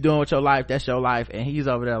 whatever you doing with your life, that's your life. And he's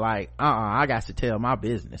over there like, I got to tell my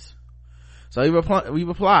business. So we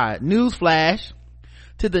replied, newsflash,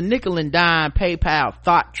 to the nickel and dime PayPal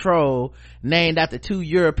thought troll named after 2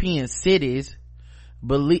 European cities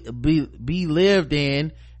be lived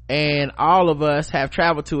in and all of us have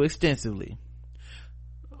traveled to extensively.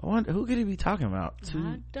 I wonder, who could he be talking about?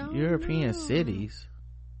 2 European cities.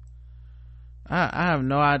 I have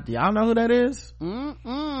no idea. Y'all know who that is?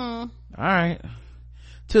 All right.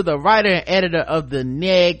 To the writer and editor of the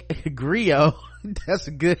Negrio.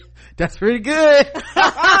 That's pretty good.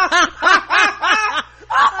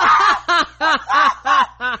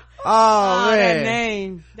 Oh man, that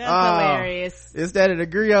name, that's hilarious. Instead of the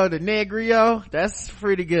Griot, the Negrio. That's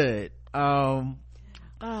pretty good. That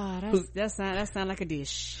sound like a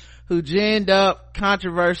dish. Who ginned up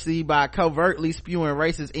controversy by covertly spewing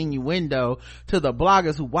racist innuendo, to the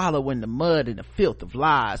bloggers who wallow in the mud and the filth of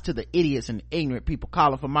lies, to the idiots and ignorant people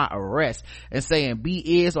calling for my arrest and saying B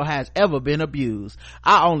is or has ever been abused.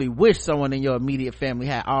 I only wish someone in your immediate family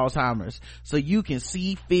had Alzheimer's, so you can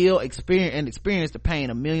see, feel, experience the pain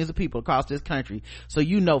of millions of people across this country, so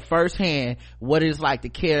you know firsthand what it's like to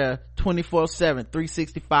care 24/7,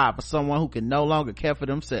 365 for someone who can no longer care for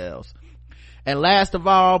themselves. And last of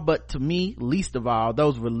all, but to me least of all,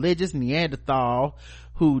 those religious Neanderthal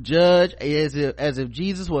who judge as if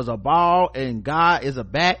Jesus was a ball and God is a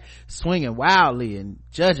bat, swinging wildly and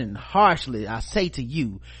judging harshly. I say to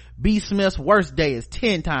you, B. Smith's worst day is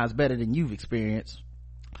 10 times better than you've experienced.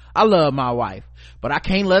 I love my wife, but I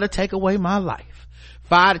can't let her take away my life.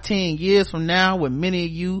 5 to 10 years from now, when many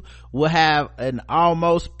of you will have an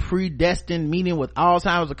almost predestined meeting with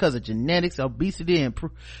Alzheimer's because of genetics, obesity,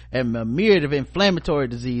 and a myriad of inflammatory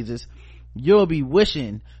diseases, you'll be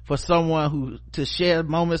wishing for someone to share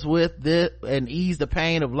moments with and ease the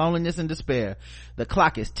pain of loneliness and despair. The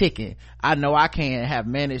clock is ticking. I know I can't have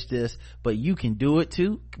managed this, but you can do it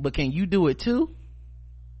too. But can you do it too?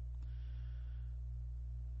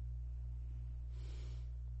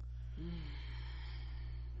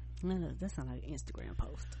 That sounds like an Instagram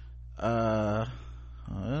post. It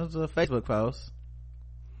was a Facebook post.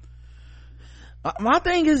 My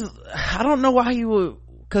thing is, I don't know why he would,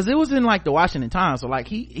 because it was in like the Washington Times, so like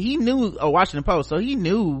he knew a Washington Post, so he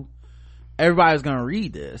knew everybody was gonna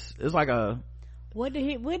read this. It's like what did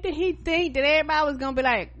he think that everybody was gonna be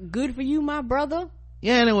like, good for you, my brother?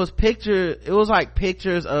 Yeah, and it was like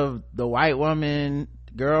pictures of the white woman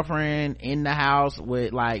girlfriend in the house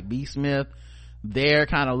with like B. Smith there,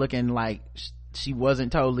 kind of looking like she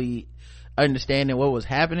wasn't totally understanding what was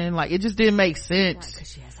happening. Like, it just didn't make sense. Right,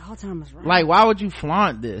 'cause she has Alzheimer's, right? Like, why would you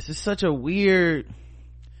flaunt this? It's such a weird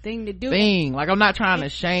thing to do. Like, I'm not trying to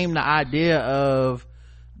shame the idea of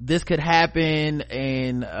this could happen,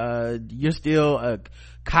 and you're still a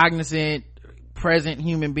cognizant, present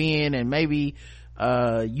human being, and maybe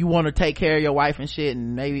you want to take care of your wife and shit,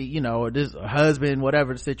 and maybe, you know, this husband,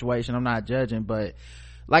 whatever the situation. I'm not judging, but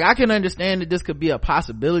like, I can understand that this could be a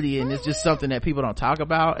possibility, and it's just something that people don't talk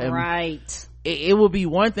about. And right, it would be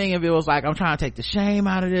one thing if it was like, I'm trying to take the shame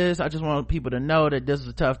out of this, I just want people to know that this is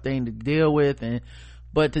a tough thing to deal with,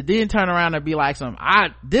 but to then turn around and be like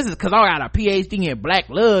this is because I got a PhD in black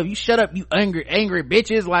love, you shut up, you angry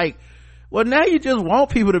bitches. Like, well, now you just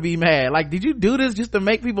want people to be mad. Like, did you do this just to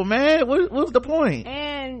make people mad? What's the point?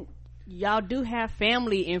 And y'all do have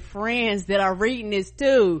family and friends that are reading this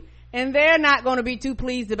too, and they're not going to be too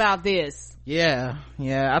pleased about this. Yeah,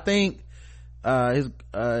 I think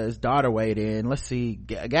his daughter weighed in. Let's see.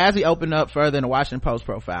 Gadsby opened up further in the Washington Post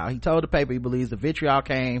profile. He told the paper he believes the vitriol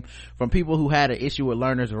came from people who had an issue with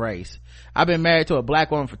learners' race. I've been married to a black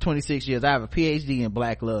woman for 26 years. I have a PhD in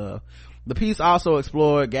black love. The piece also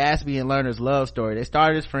explored Gadsby and Lerner's love story. They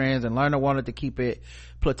started as friends, and Lerner wanted to keep it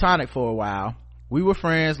platonic for a while. We were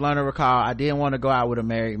friends, Lerner recalled. I didn't want to go out with a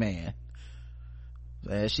married man.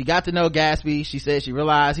 As she got to know Gadsby, she said she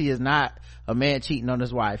realized he is not a man cheating on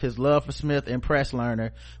his wife. His love for Smith impressed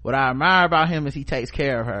Lerner. What I admire about him is he takes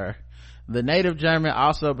care of her. The native German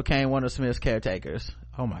also became one of Smith's caretakers.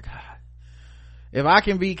 Oh my God. If I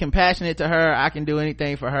can be compassionate to her, I can do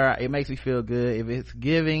anything for her. It makes me feel good. If it's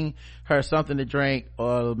giving her something to drink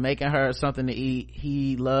or making her something to eat,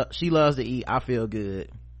 she loves to eat, I feel good.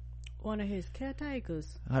 One of his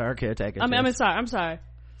caretakers. Her caretaker. I'm sorry.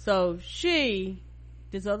 So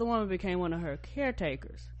this other woman became one of her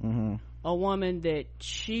caretakers. Mm-hmm. A woman that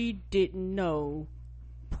she didn't know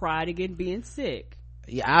prior to being sick.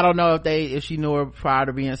 Yeah, I don't know if she knew her prior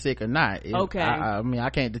to being sick or not. Okay. I mean, I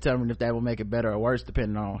can't determine if that will make it better or worse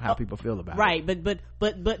depending on how people feel about it. Right, but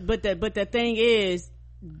the thing is,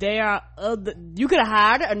 you could have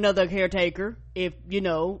hired another caretaker if,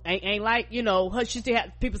 ain't like, she still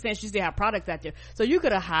have, people saying she still have products out there. So you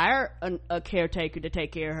could have hired a caretaker to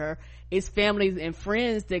take care of her. It's families and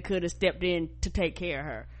friends that could have stepped in to take care of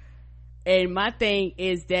her. And my thing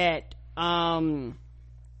is that, I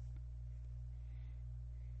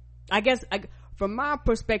guess, from my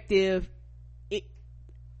perspective,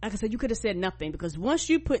 like I said, you could have said nothing, because once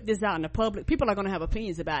you put this out in the public, people are going to have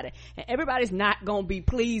opinions about it, and everybody's not going to be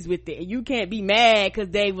pleased with it, and you can't be mad because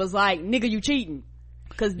they was like, nigga, you cheating,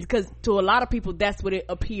 because to a lot of people that's what it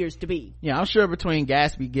appears to be. Yeah, I'm sure between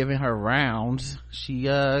Gatsby giving her rounds, she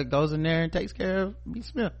goes in there and takes care of B.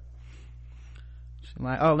 Smith. She's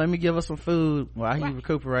like, oh, let me give her some food while he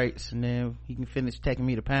recuperates, and then he can finish taking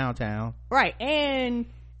me to Pound Town. Right. And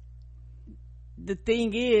the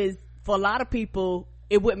thing is, for a lot of people,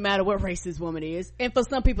 it wouldn't matter what race this woman is, and for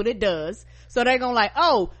some people it does. So they're gonna like,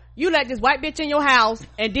 oh, you let this white bitch in your house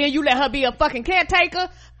and then you let her be a fucking caretaker?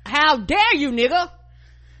 How dare you, nigga?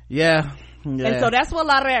 Yeah. And so that's what a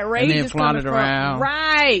lot of that rage is coming from. Around.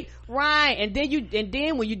 Right. And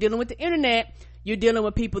then when you're dealing with the internet, you're dealing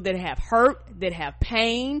with people that have hurt, that have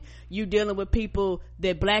pain. You're dealing with people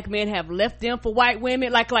that black men have left them for white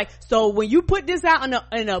women. So when you put this out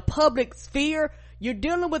in a public sphere, you're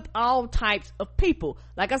dealing with all types of people.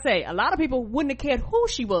 Like I say, a lot of people wouldn't have cared who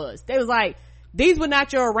she was. They was like, these were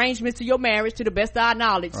not your arrangements to your marriage to the best of our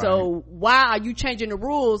knowledge. Right. So why are you changing the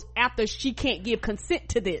rules after she can't give consent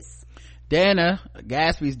to this? Dana,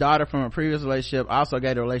 Gatsby's daughter from a previous relationship, also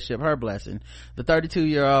gave the relationship her blessing. The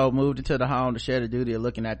 32-year-old moved into the home to share the duty of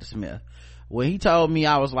looking after Smith. When he told me,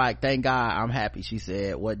 I was like, thank God, I'm happy, she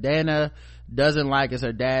said. What Dana doesn't like is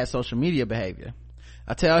her dad's social media behavior.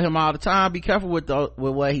 I tell him all the time, be careful with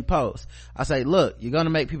what he posts. I say, look, you're gonna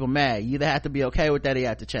make people mad. You either have to be okay with that or you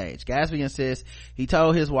have to change. Gatsby insists he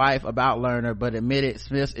told his wife about Lerner, but admitted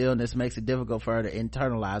Smith's illness makes it difficult for her to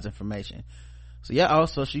internalize information. So yeah,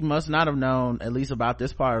 so she must not have known at least about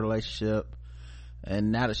this part of the relationship.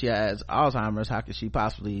 And now that she has Alzheimer's, how could she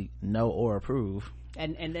possibly know or approve?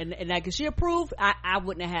 And like, if she approved, I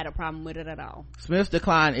wouldn't have had a problem with it at all. Smith's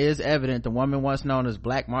decline is evident. The woman once known as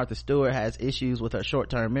Black Martha Stewart has issues with her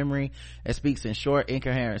short-term memory and speaks in short,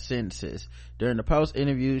 incoherent sentences. During the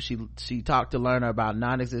post-interview, she talked to Lerner about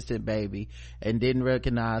non-existent baby and didn't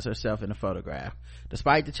recognize herself in the photograph.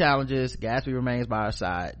 Despite the challenges, Gatsby remains by her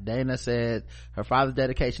side. Dana said her father's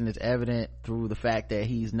dedication is evident through the fact that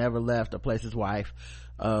he's never left or placed his wife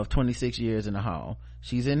of 26 years in the home.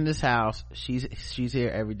 She's in this house. She's here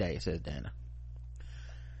every day, says Dana.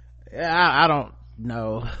 I don't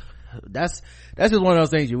know. That's just one of those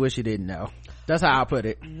things you wish you didn't know. That's how I put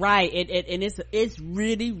it. Right. And it's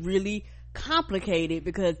really, really complicated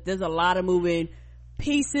because there's a lot of moving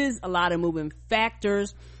pieces, a lot of moving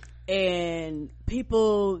factors, and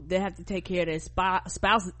people that have to take care of their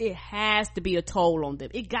spouses, it has to be a toll on them.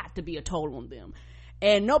 It got to be a toll on them.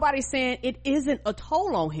 And nobody's saying it isn't a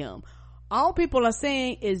toll on him. All people are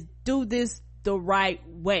saying is do this the right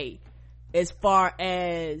way, as far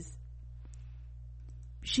as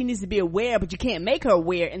she needs to be aware, but you can't make her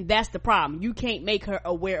aware, and that's the problem. You can't make her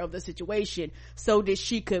aware of the situation so that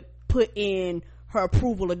she could put in her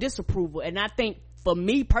approval or disapproval. And I think for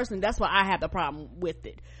me personally, that's why I have the problem with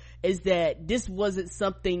it, is that this wasn't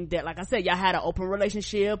something that, like I said, y'all had an open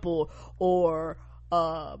relationship or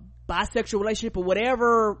bisexual relationship or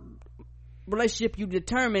whatever relationship you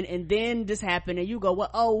determine, and then this happened and you go, well,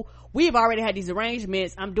 oh, we've already had these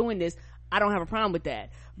arrangements, I'm doing this, I don't have a problem with that.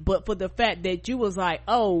 But for the fact that you was like,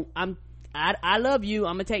 oh, I love you,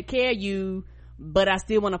 I'm gonna take care of you, but I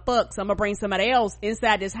still want to fuck, so I'm gonna bring somebody else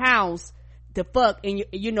inside this house to fuck, and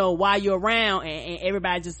you know, while you're around, and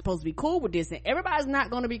everybody's just supposed to be cool with this, and everybody's not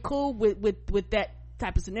going to be cool with that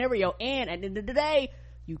type of scenario. And at the end of the day,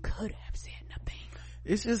 you could have said nothing.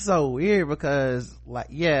 It's just so weird because,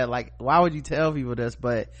 like, why would you tell people this?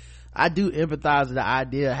 But I do empathize with the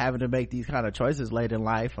idea of having to make these kind of choices late in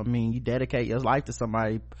life. I mean, you dedicate your life to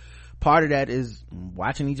somebody. Part of that is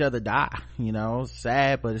watching each other die, you know. It's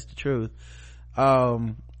sad, but it's the truth.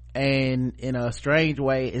 And in a strange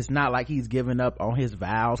way, it's not like he's given up on his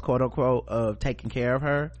vows, quote unquote, of taking care of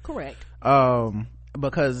her. Correct.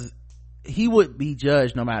 Because he would be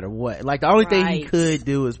judged no matter what. Like, the only thing he could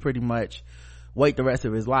do is pretty much wait the rest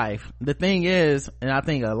of his life. The thing is, and I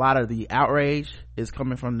think a lot of the outrage is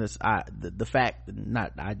coming from this, the fact,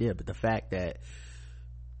 not the idea, but the fact that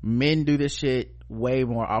men do this shit way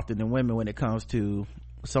more often than women when it comes to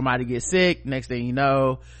somebody gets sick, next thing you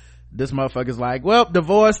know, this motherfucker's like, well,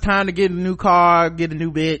 divorce, time to get a new car, get a new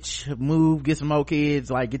bitch, move, get some more kids,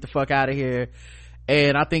 like, get the fuck out of here.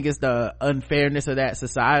 And I think it's the unfairness of that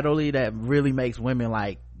societally that really makes women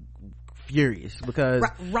like furious, because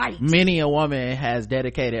many a woman has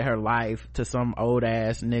dedicated her life to some old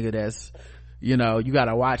ass nigga that's, you know, you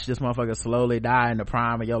gotta watch this motherfucker slowly die in the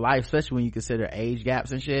prime of your life, especially when you consider age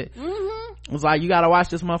gaps and shit. It's like you gotta watch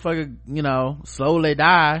this motherfucker, you know, slowly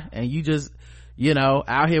die, and you just, you know,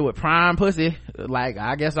 out here with prime pussy. Like,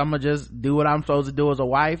 I guess I'm gonna just do what I'm supposed to do as a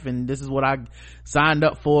wife, and this is what I signed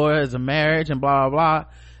up for as a marriage, and blah blah blah.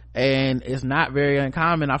 And it's not very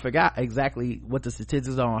uncommon. I forgot exactly what the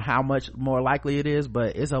statistics are on how much more likely it is,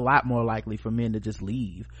 but it's a lot more likely for men to just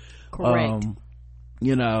leave. Correct.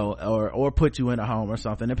 You know, or put you in a home or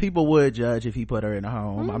something. And people would judge if he put her in a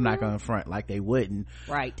home. I'm not gonna front like they wouldn't.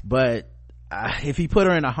 Right. But if he put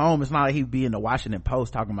her in a home, it's not like he'd be in the Washington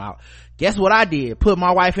Post talking about, guess what I did, put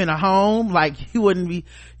my wife in a home. Like, he wouldn't be,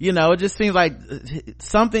 you know. It just seems like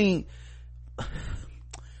something,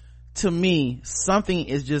 to me, something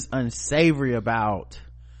is just unsavory about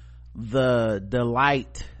the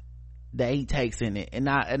delight that he takes in it. And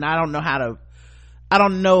I don't know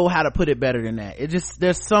how to put it better than that. It just,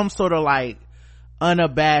 there's some sort of like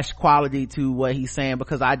unabashed quality to what he's saying,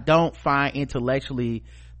 because I don't find intellectually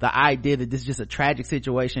the idea that this is just a tragic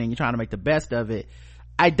situation and you're trying to make the best of it.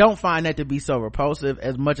 I don't find that to be so repulsive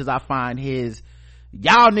as much as I find his,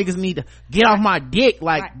 y'all niggas need to get off my dick,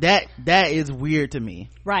 like that is weird to me.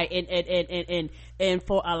 Right. And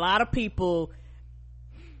for a lot of people,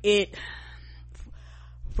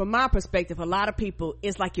 from my perspective, a lot of people,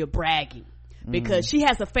 it's like you're bragging, because she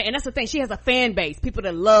has a fan, and that's the thing, she has a fan base, people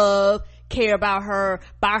that love, care about her,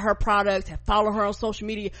 buy her products, follow her on social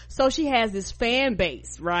media. So she has this fan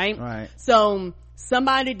base, right? So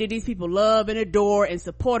somebody that these people love and adore and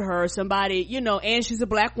support her, somebody, you know, and she's a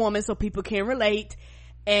black woman, so people can relate.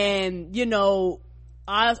 And, you know,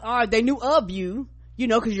 they knew of you, you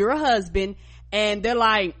know, because you're a husband, and they're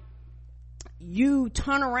like, you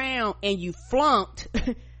turn around and you flunked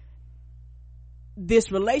this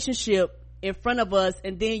relationship in front of us,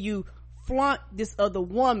 and then you flaunt this other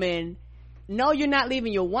woman. No, you're not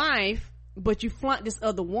leaving your wife, but you flaunt this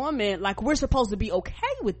other woman. Like, we're supposed to be okay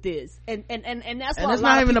with this, and that's why. And it's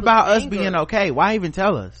not even about us being okay. Why even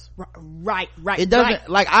tell us? Right. It doesn't.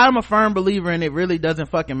 Like, I'm a firm believer in it really doesn't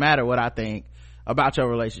fucking matter what I think about your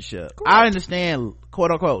relationship. Correct. I understand, quote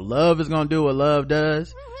unquote, love is gonna do what love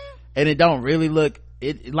does, and it don't really look.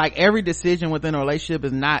 It like every decision within a relationship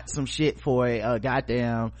is not some shit for a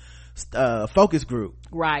goddamn focus group.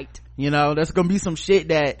 Right. You know, there's gonna be some shit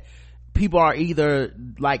that people are either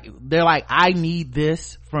like, they're like, I need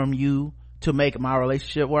this from you to make my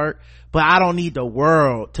relationship work, but I don't need the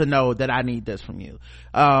world to know that I need this from you.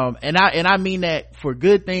 And I mean that for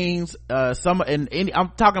good things. I'm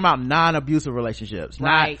talking about non-abusive relationships,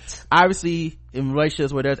 right? Not obviously in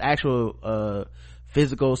relationships where there's actual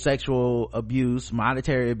physical, sexual abuse,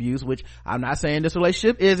 monetary abuse, which I'm not saying this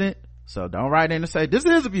relationship isn't. So don't write in and say this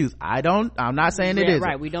is abuse. I'm not saying it isn't.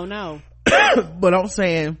 Right. We don't know. But I'm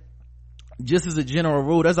saying, just as a general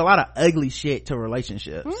rule, there's a lot of ugly shit to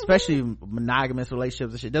relationships, especially monogamous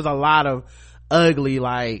relationships and shit. There's a lot of ugly,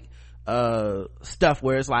 like, stuff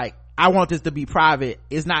where it's like, I want this to be private.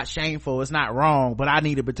 It's not shameful. It's not wrong, but I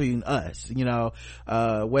need it between us, you know,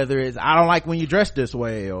 whether it's, I don't like when you dress this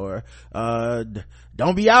way, or,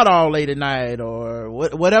 don't be out all late at night, or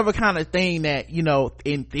whatever kind of thing that, you know,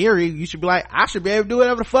 in theory, you should be like, I should be able to do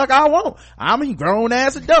whatever the fuck I want. I'm a grown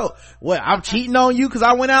ass adult. What, I'm cheating on you because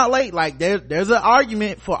I went out late? Like, there's an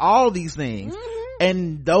argument for all these things.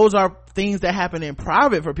 And those are things that happen in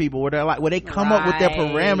private for people, where they're like, where they come up with their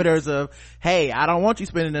parameters of, hey, I don't want you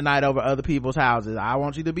spending the night over other people's houses. I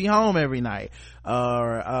want you to be home every night.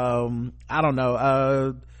 Or, I don't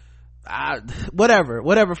know,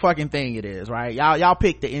 whatever fucking thing it is, right? Y'all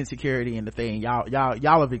pick the insecurity and the thing.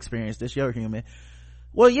 Y'all have experienced this. You're human.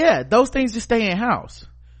 Well, yeah, those things just stay in house.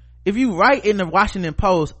 If you write in the Washington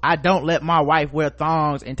Post, I don't let my wife wear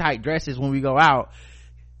thongs and tight dresses when we go out,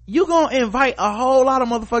 you gonna invite a whole lot of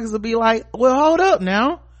motherfuckers to be like, well, hold up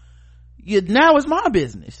now. Now it's my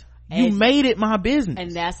business. You made it my business.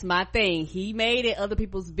 And that's my thing. He made it other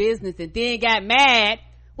people's business and then got mad.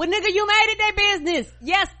 Well, nigga, you made it their business.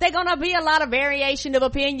 Yes, they're gonna be a lot of variation of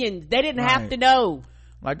opinions. They didn't have to know.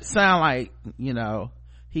 Like, it sound like, you know,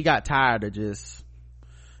 he got tired of just,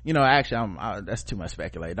 you know, actually, that's too much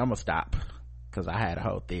speculating. I'm gonna stop, because I had a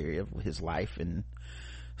whole theory of his life, and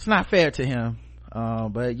it's not fair to him.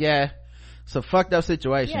 But yeah, it's a fucked up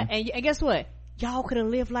situation. Yeah, and guess what? Y'all could have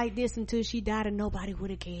lived like this until she died and nobody would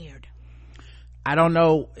have cared. I don't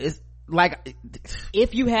know. like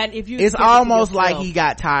it's almost like he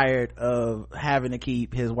got tired of having to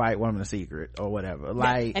keep his white woman a secret or whatever,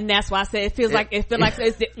 like, and that's why I said it feels like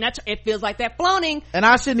that flaunting. And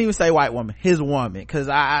I shouldn't even say white woman, his woman, because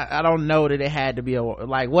I don't know that it had to be a,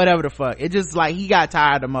 like, whatever the fuck. It just like he got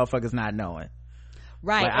tired of motherfuckers not knowing,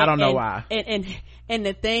 right? Like, I don't know why. And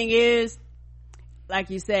the thing is, like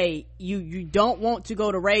you say, you don't want to go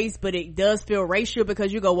to race, but it does feel racial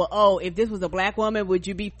because you go, well, oh, if this was a black woman, would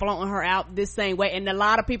you be flaunting her out this same way? And a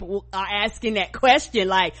lot of people are asking that question,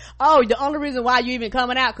 like, oh, the only reason why you even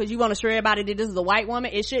coming out because you want to show everybody that this is a white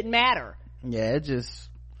woman. It shouldn't matter. Yeah, it just,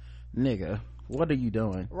 nigga, what are you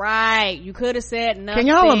doing? Right, you could have said nothing. Can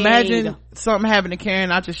y'all imagine something happened to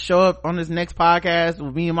Karen? I just show up on this next podcast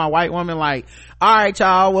with me and my white woman, like, all right,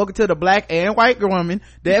 y'all, welcome to the black and white woman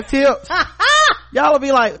that tips. Y'all will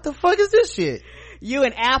be like, what the fuck is this shit? You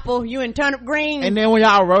and Apple, you and Turnip Green. And then when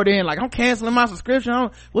y'all wrote in, like, I'm canceling my subscription,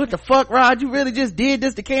 what the fuck, Rod? You really just did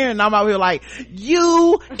this to Karen? And I'm out here like,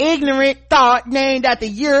 you ignorant thought named after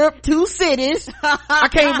Europe, 2 cities. I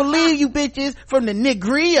can't believe you bitches from the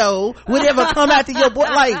Negrio would ever come after your boy.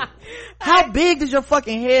 Like, how big does your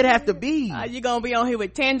fucking head have to be? You gonna be on here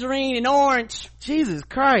with tangerine and orange. Jesus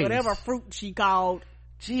Christ. Whatever fruit she called.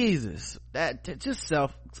 Jesus. That, just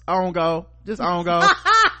on go. Just on go.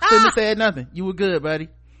 Couldn't have said nothing. You were good, buddy.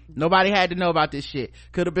 Nobody had to know about this shit.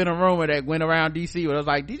 Could have been a rumor that went around DC where I was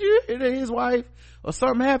like, did you hear that his wife or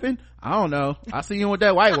something happened? I don't know. I see him with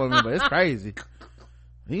that white woman, but it's crazy.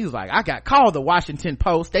 He was like, I got called the Washington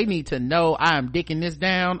Post. They need to know I am dicking this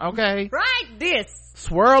down. Okay. Right, this.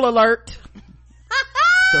 Swirl alert.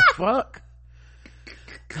 The fuck?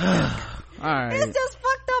 All right. It's just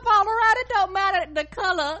fucked up all around. It don't matter the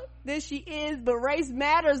color that she is, but race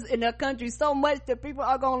matters in her country so much that people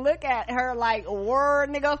are gonna look at her like, word,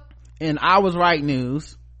 nigga. In I Was Right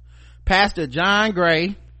news, Pastor John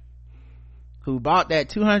Gray, who bought that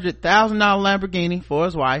 $200,000 Lamborghini for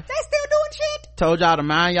his wife, they still doing shit, told y'all to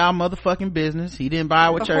mind y'all motherfucking business. He didn't buy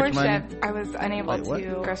it with church money. Before shift, I was unable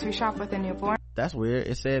to grocery shop with a newborn. That's weird.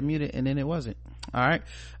 It said muted and then it wasn't. All right.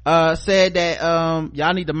 Said that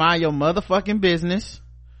y'all need to mind your motherfucking business,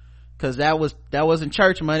 because that wasn't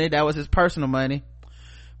church money, that was his personal money.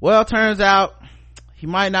 Well, turns out he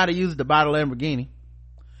might not have used it to buy the Lamborghini,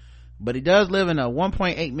 but he does live in a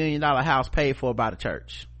 $1.8 million house paid for by the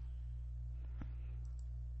church.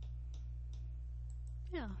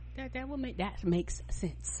 Yeah, that makes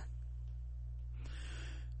sense.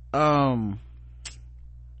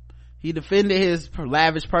 He defended his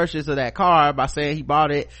lavish purchase of that car by saying he bought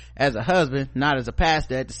it as a husband, not as a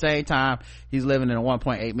pastor. At the same time, he's living in a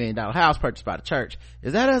 $1.8 million house purchased by the church.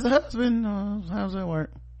 Is that as a husband? How does that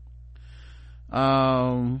work?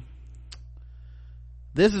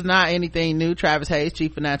 This is not anything new. Travis Hayes,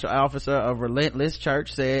 chief financial officer of Relentless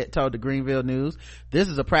Church, told the Greenville News, this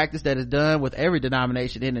is a practice that is done with every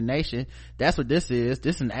denomination in the nation. That's what this is.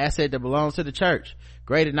 This is an asset that belongs to the church.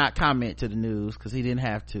 Gray did not comment to the news because he didn't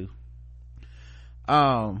have to.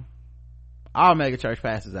 All mega church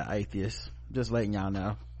pastors are atheists, just letting y'all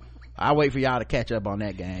know. I wait for y'all to catch up on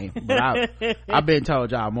that game, but I've been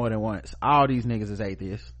told y'all more than once, all these niggas is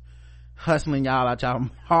atheists, hustling y'all out y'all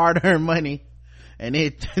hard-earned money and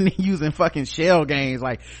then using fucking shell games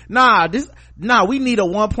like, nah, we need a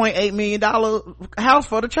 $1.8 million house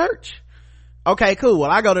for the church. Okay, cool.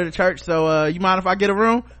 Well, I go to the church, so you mind if I get a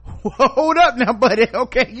room? Hold up now, buddy.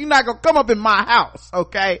 Okay, you're not gonna come up in my house,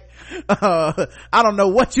 okay? I don't know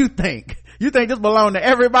what you think. You think this belong to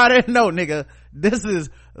everybody? No, nigga, this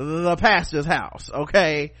is the pastor's house,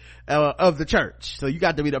 okay, of the church. So you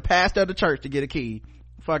got to be the pastor of the church to get a key.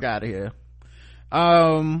 Fuck out of here.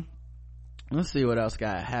 Let's see what else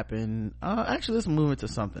got happened. Actually, let's move into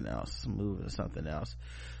something else.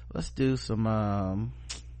 Let's do some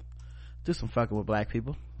fucking with black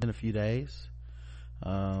people in a few days.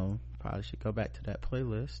 Probably should go back to that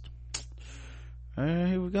playlist. And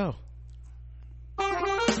here we go.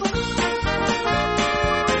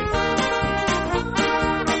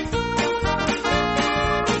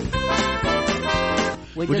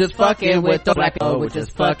 We're just fucking with the black people. We're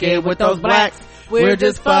just fucking with those blacks. We're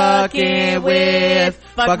just fucking with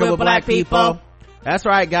black people. That's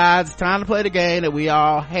right, guys. It's time to play the game that we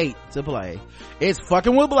all hate to play. It's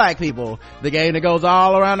fucking with black people, the game that goes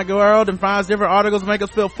all around the world and finds different articles to make us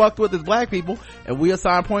feel fucked with as black people, and we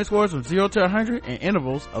assign point scores from 0 to 100 in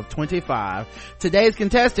intervals of 25. Today's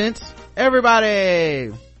contestants,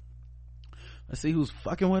 everybody, let's see who's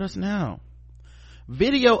fucking with us now.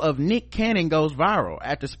 Video of Nick Cannon goes viral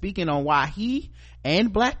after speaking on why he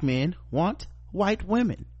and black men want white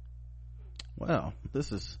women. Well,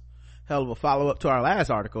 this is hell of a follow-up to our last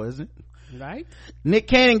article, isn't it? Right. Nick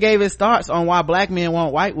Cannon gave his thoughts on why black men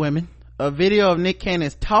want white women. A video of Nick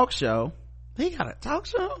Cannon's talk show. He got a talk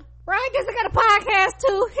show? Right, guess he got a podcast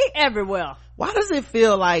too. He everywhere. Why does it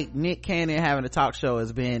feel like Nick Cannon having a talk show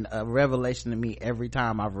has been a revelation to me every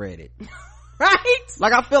time I've read it? Right?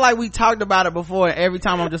 Like, I feel like we talked about it before, and every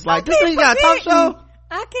time I'm just like, this nigga got a talk show?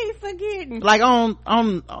 I keep forgetting. Like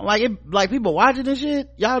like people watching this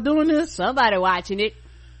shit? Y'all doing this? Somebody watching it.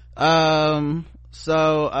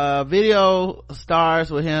 Video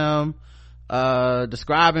stars with him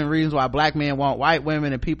describing reasons why black men want white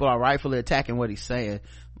women and people are rightfully attacking what he's saying.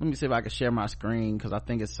 Let me see if I can share my screen because I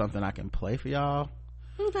think it's something I can play for y'all.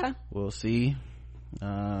 Okay. We'll see.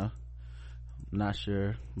 Not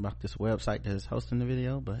sure about this website that's hosting the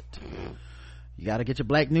video, but you gotta get your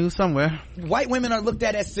black news somewhere. White women are looked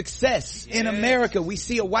at as success. In America, we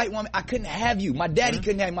see a white woman, I couldn't have you. My daddy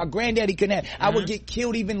couldn't have you. My granddaddy couldn't have you. I would get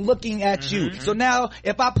killed even looking at you. So now,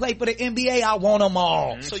 if I play for the NBA, I want them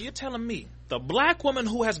all. So you're telling me the black woman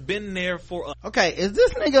who has been there for okay, is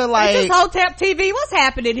this nigga like... Is this Hotep TV? What's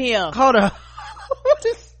happening here? Hold on.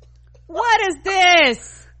 What is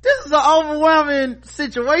this? This is an overwhelming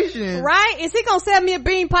situation. Right? Is he gonna sell me a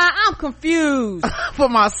bean pie? I'm confused. For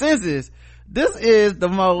my senses. This is the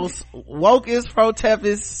most wokest,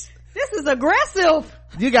 protepist. This is aggressive.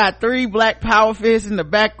 You got 3 black power fists in the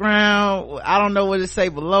background. I don't know what it say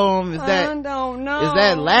below them. Is that... I don't know. Is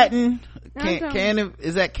that Latin?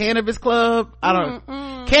 Is that Cannabis Club? I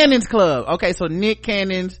don't... Cannon's Club. Okay, so Nick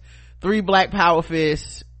Cannon's 3 black power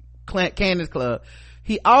fists. Cannon's Club.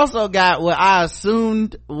 He also got what I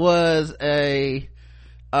assumed was a...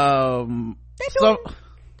 They're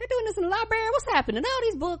doing this in the library. What's happening? All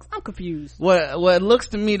these books. I'm confused. What looks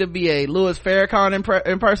to me to be a Louis Farrakhan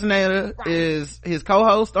impersonator is his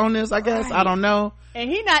co-host on this, I guess. Right. I don't know. And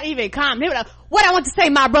he not even calm. He was like, what I want to say,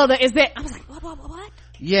 my brother, is that... I was like, what?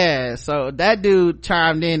 Yeah, so that dude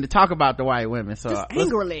chimed in to talk about the white women. So just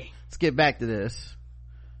angrily. Let's get back to this.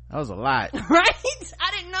 That was a lot. Right?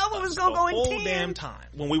 I didn't know what was going to go in the whole damn time.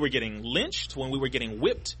 When we were getting lynched, when we were getting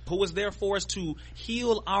whipped, who was there for us to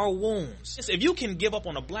heal our wounds? If you can give up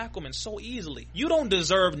on a black woman so easily, you don't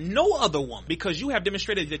deserve no other woman because you have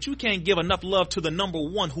demonstrated that you can't give enough love to the number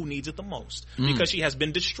one who needs it the most because she has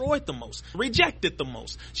been destroyed the most, rejected the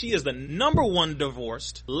most. She is the number one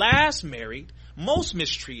divorced, last married, most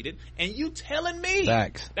mistreated, and you telling me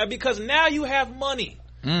that because now you have money,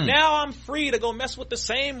 now I'm free to go mess with the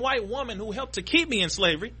same white woman who helped to keep me in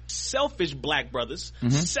slavery. Selfish black brothers,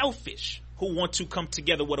 selfish, who want to come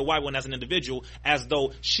together with a white one as an individual as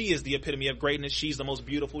though she is the epitome of greatness. She's the most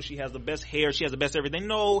beautiful. She has the best hair. She has the best everything.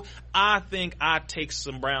 No, I think I'd take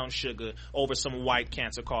some brown sugar over some white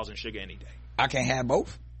cancer causing sugar any day. I can't have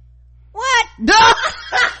both. What? What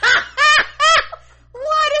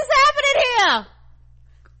is happening here?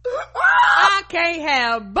 I can't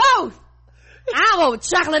have both. I want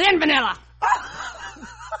chocolate and vanilla.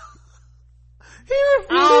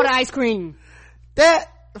 All the ice cream. That,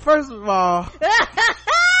 first of all, that's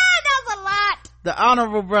a lot. The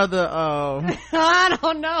honorable brother, I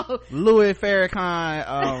don't know. Louis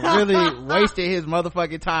Farrakhan, really wasted his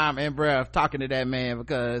motherfucking time and breath talking to that man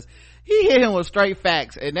because he hit him with straight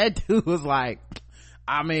facts, and that dude was like,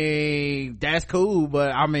 I mean, that's cool,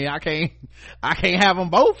 but I mean, I can't have them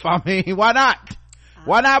both. I mean, why not?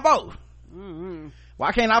 Why not both?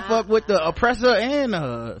 Why can't I fuck with the oppressor and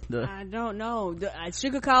the... I don't know.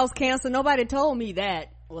 Sugar causes cancer. Nobody told me that.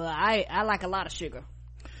 Well, I like a lot of sugar.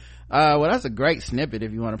 Well, that's a great snippet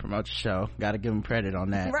if you want to promote your show. Gotta give him credit on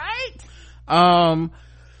that. Right?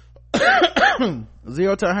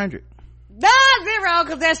 0 to 100. Nah, 0,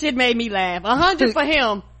 cause that shit made me laugh. 100 for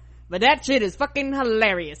him. But that shit is fucking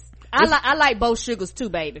hilarious. I like both sugars too,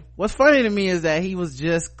 baby. What's funny to me is that he was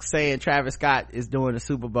just saying Travis Scott is doing the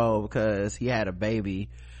Super Bowl because he had a baby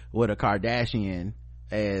with a Kardashian,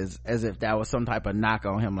 as if that was some type of knock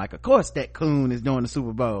on him. Like, of course that coon is doing the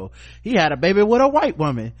Super Bowl. He had a baby with a white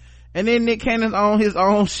woman. And then Nick Cannon's on his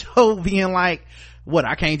own show being like, what,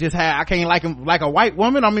 I can't like him like a white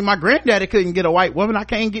woman? I mean, my granddaddy couldn't get a white woman. I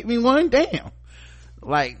can't get me one? Damn.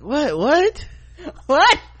 Like, what?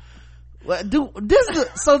 Well, this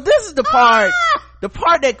is the part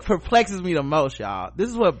that perplexes me the most, y'all. This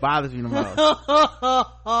is what bothers me the most.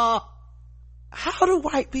 How do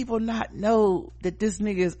white people not know that this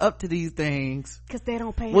nigga is up to these things? Cause they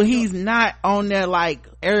don't pay. Well, he's not on there like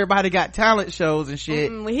Everybody Got Talent shows and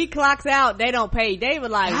shit. When he clocks out, they don't pay. They were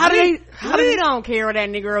like, we don't care what that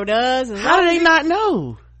nigga does. How do they not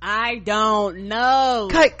know? I don't know.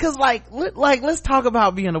 Cause like let's talk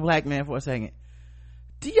about being a black man for a second.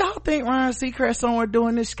 Do y'all think Ryan Seacrest somewhere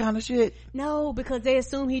doing this kind of shit? No, because they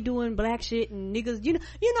assume he doing black shit and niggas. You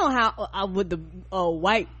know how with the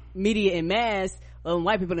white media in mass,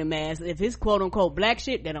 white people in mass, if it's quote unquote black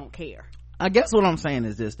shit, they don't care. I guess what I'm saying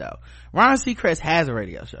is this though. Ryan Seacrest has a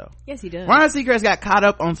radio show. Yes, he does. Ryan Seacrest got caught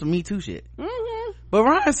up on some Me Too shit. Mm-hmm. But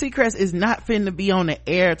Ryan Seacrest is not finna be on the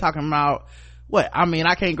air talking about what? I mean,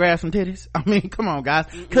 I can't grab some titties. I mean, come on, guys.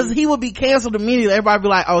 Cause he would be canceled immediately. Everybody be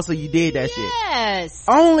like, oh, so you did that shit. Yes.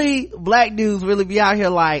 Only black dudes really be out here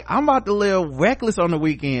like, I'm about to live reckless on the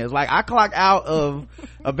weekends. Like, I clock out of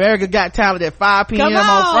America Got Talent at 5 p.m.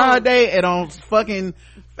 on Friday, and on fucking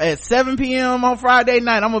at 7 p.m. on Friday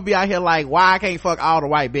night, I'm gonna be out here like, why I can't fuck all the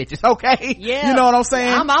white bitches? Okay. Yeah. You know what I'm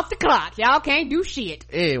saying? I'm off the clock. Y'all can't do shit.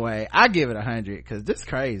 Anyway, I give it 100 cause this is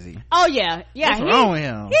crazy. Oh yeah. Yeah. What's wrong with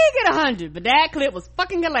him? He get 100, but that clip was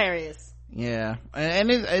fucking hilarious. Yeah. And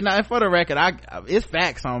for the record, it's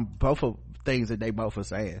facts on both of things that they both are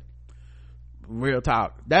saying. Real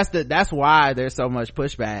talk. That's why there's so much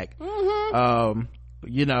pushback. Mm-hmm.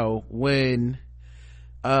 You know, when,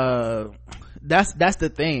 that's the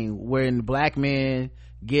thing, when black men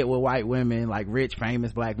get with white women, like rich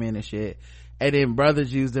famous black men and shit, and then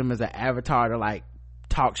brothers use them as an avatar to like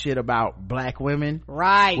talk shit about black women,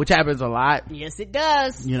 right? Which happens a lot. Yes, it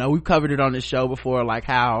does. You know, we've covered it on this show before, like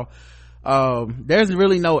how there's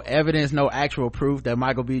really no evidence, no actual proof that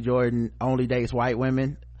Michael B. Jordan only dates white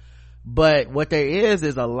women, but what there is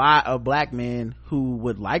a lot of black men who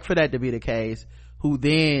would like for that to be the case, who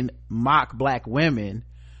then mock black women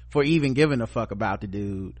for even giving a fuck about the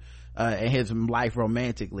dude and his life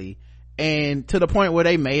romantically, and to the point where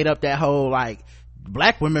they made up that whole like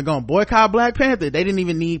black women gonna boycott Black Panther. They didn't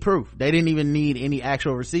even need proof. They didn't even need any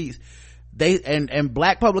actual receipts. And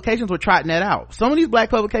black publications were trotting that out. Some of these black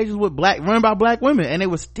publications were run by black women, and they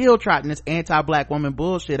were still trotting this anti-black woman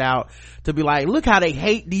bullshit out to be like, look how they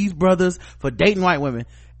hate these brothers for dating white women.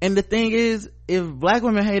 And the thing is, if black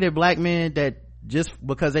women hated black men that just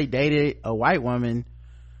because they dated a white woman,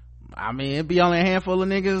 I mean, it'd be only a handful of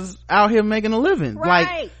niggas out here making a living.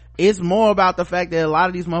 Right. Like, it's more about the fact that a lot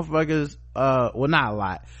of these motherfuckers, well, not a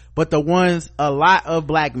lot, but a lot of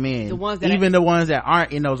black men, the ones that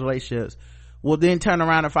aren't in those relationships, will then turn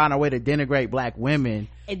around and find a way to denigrate black women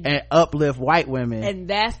and uplift white women. And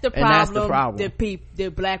that's the problem,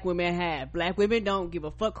 that black women have. Black women don't give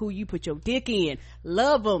a fuck who you put your dick in.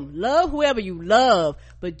 Love them. Love whoever you love,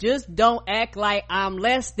 but just don't act like I'm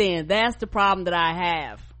less than. That's the problem that I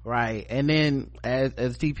have. Right. And then as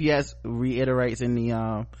TPS reiterates in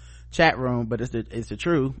the chat room, but it's the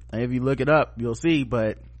truth, and if you look it up you'll see,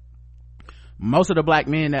 but most of the black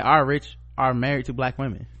men that are rich are married to black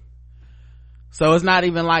women. So it's not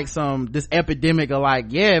even like this epidemic of like,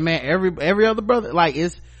 yeah man, every other brother, like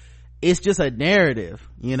it's just a narrative,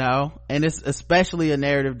 you know, and it's especially a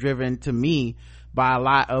narrative driven to me by a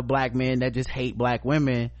lot of black men that just hate black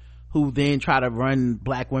women, who then try to run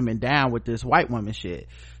black women down with this white woman shit.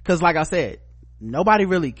 Cause like I said, nobody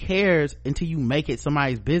really cares until you make it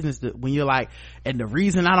somebody's business when you're like, and the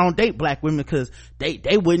reason I don't date black women because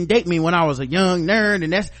they wouldn't date me when I was a young nerd,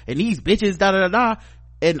 and these bitches da da da da.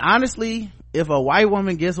 And honestly, if a white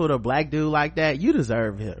woman gets with a black dude like that, you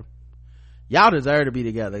deserve him. Y'all deserve to be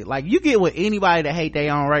together. Like, you get with anybody that hate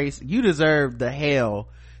their own race, you deserve the hell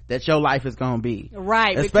that your life is gonna be.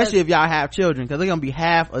 Right. Especially if y'all have children, because they're gonna be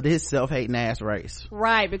half of this self-hating ass race.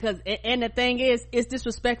 Right, because, and the thing is, it's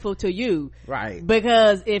disrespectful to you. Right.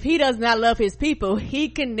 Because if he does not love his people, he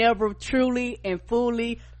can never truly and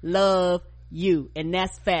fully love you, and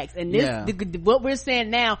that's facts. And this, what we're saying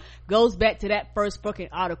now goes back to that first fucking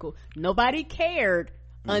article. Nobody cared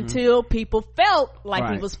until people felt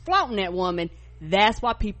like he was flaunting that woman. That's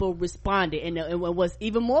why people responded. And what's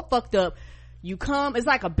even more fucked up, it's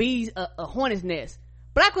like a hornet's nest.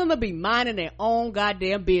 Black women be minding their own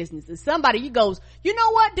goddamn business, and somebody goes, you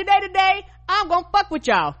know what, today I'm gonna fuck with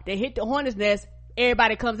y'all. They hit the hornet's nest,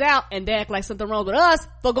 everybody comes out and they act like something wrong with us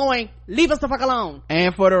for going, leave us the fuck alone.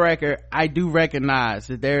 And for the record, I do recognize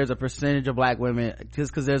that there is a percentage of black women,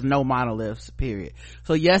 just because there's no monoliths, period.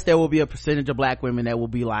 So yes, there will be a percentage of black women that will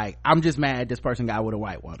be like, I'm just mad this person got with a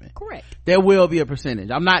white woman. Correct. There will be a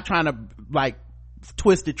percentage. I'm not trying to like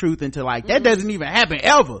twist the truth into like, that doesn't even happen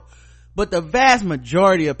ever. But the vast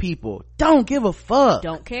majority of people don't give a fuck.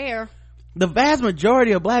 Don't care. The vast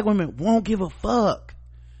majority of black women won't give a fuck.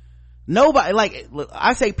 Nobody, like, look,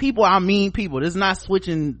 I say people, I mean people. This is not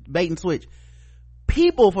switching, bait and switch.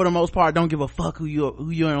 People, for the most part, don't give a fuck who you're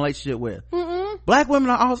in a relationship with. Black women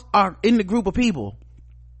are in the group of people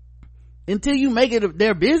until you make it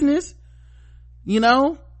their business, you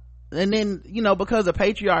know. And then, you know, because of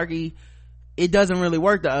patriarchy, it doesn't really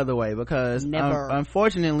work the other way because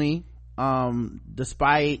unfortunately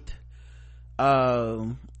despite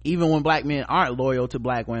even when black men aren't loyal to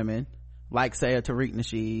black women, like say a Tariq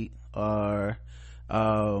Nasheed or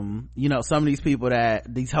you know, some of these people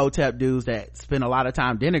that these hotep dudes that spend a lot of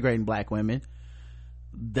time denigrating black women,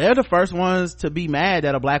 they're the first ones to be mad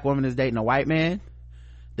that a black woman is dating a white man.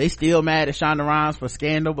 They still mad at Shonda Rhimes for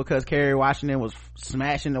Scandal because Kerry Washington was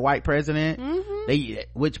smashing the white president.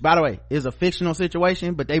 Which by the way is a fictional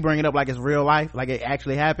situation, but they bring it up like it's real life, like it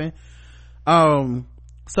actually happened.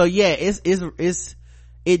 So yeah,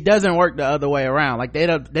 it doesn't work the other way around. Like they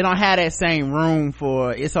don't have that same room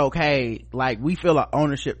for it's okay. Like we feel an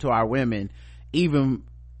ownership to our women even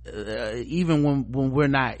when we're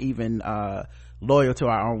not even loyal to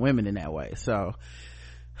our own women in that way. So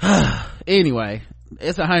anyway,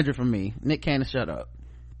 it's 100 for me. Nick Cannon, shut up.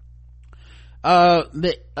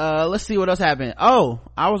 Let's see what else happened.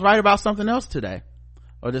 I was right about something else today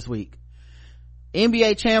or this week.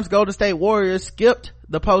 NBA champs Golden State Warriors skipped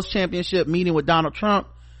the post-championship meeting with Donald Trump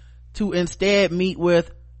to instead meet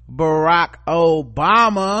with Barack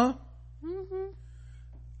Obama.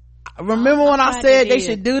 Remember when I said they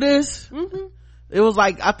should do this? It was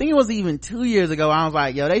like, I think it was even 2 years ago. I was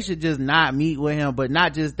like, yo, they should just not meet with him. But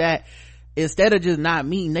not just that, instead of just not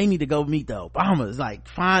meeting, they need to go meet the Obamas. Like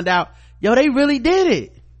find out, yo, they really did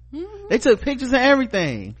it. They took pictures and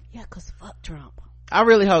everything. Yeah, cause fuck Trump. I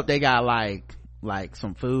really hope they got like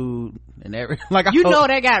some food and everything. Like you know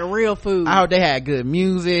they got real food. I hope they had good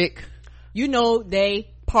music. You know they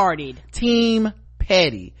partied. Team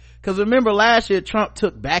Petty. Cause remember last year Trump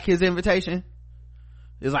took back his invitation.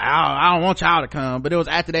 It was like, I don't want y'all to come, but it was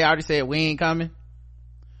after they already said we ain't coming.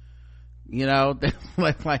 You know,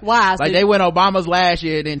 like why? Like they went Obama's last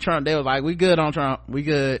year, then Trump, they was like, we good on Trump, we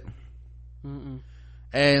good.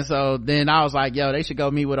 And so then I was like, yo, they should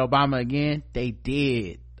go meet with Obama again. They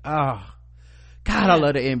did. Oh God, I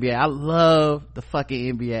love the NBA. I love the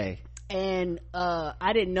fucking NBA. And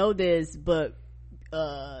I didn't know this, but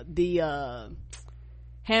the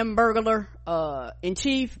Hamburglar in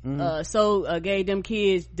chief gave them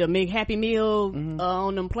kids the McHappy Meal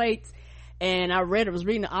on them plates. And I was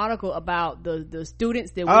reading an article about the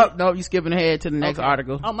students that no, you skipping ahead to the next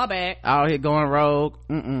article. Oh, my bad. Out here going rogue.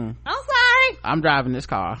 I'm sorry. I'm driving this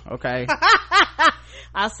car, okay?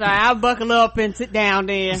 I'm sorry, I'll buckle up and sit down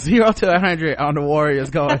then. 0 to 100 on the Warriors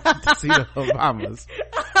going to see the Obamas.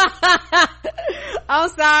 I'm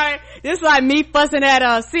sorry. This is like me fussing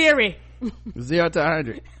at Siri. 0 to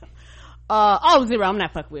 100. 0. I'm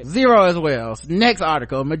not fucking with 0 as well. Next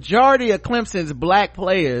article. Majority of Clemson's black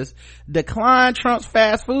players decline Trump's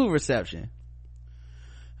fast food reception.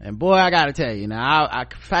 And boy, I gotta tell you now, I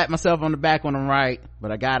pat myself on the back when I'm right,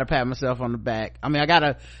 but I gotta pat myself on the back. I mean, I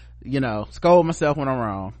gotta, scold myself when I'm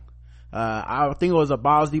wrong. I think it was a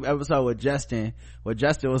Balls Deep episode with Justin, where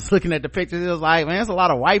Justin was looking at the pictures. It was like, man, there's a lot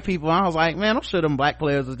of white people. I was like, man, I'm sure them black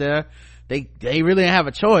players was there. They really didn't have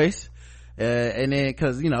a choice. And then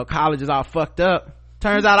cause college is all fucked up.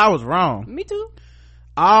 Turns out I was wrong. Me too.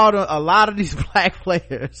 A lot of these black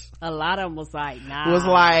players, a lot of them was like, nah, was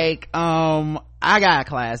like, I got a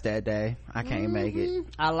class that day, I can't make it.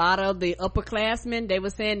 A lot of the upperclassmen, they were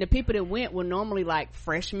saying the people that went were normally like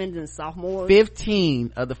freshmen and sophomores.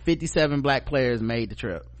 15 of the 57 black players made the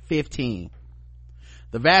trip. 15.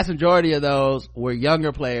 The vast majority of those were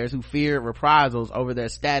younger players who feared reprisals over their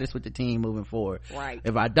status with the team moving forward. Right.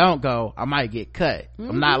 If I don't go, I might get cut.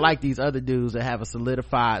 I'm not like these other dudes that have a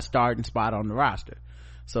solidified starting spot on the roster.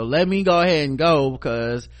 So let me go ahead and go,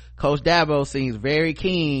 because Coach Dabo seems very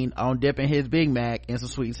keen on dipping his Big Mac in some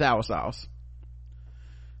sweet and sour sauce.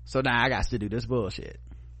 So now I got to do this bullshit.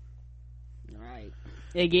 Right.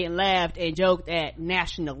 They're getting laughed and joked at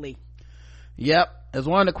nationally. Yep. As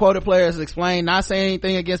one of the quoted players explained, not saying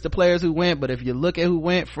anything against the players who went, but if you look at who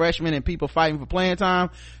went, freshmen and people fighting for playing time,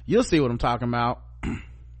 you'll see what I'm talking about.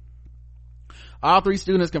 All three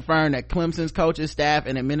students confirmed that Clemson's coaches, staff,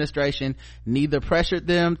 and administration neither pressured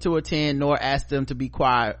them to attend nor asked them to be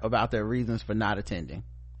quiet about their reasons for not attending.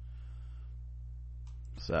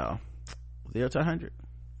 So 0 to 100.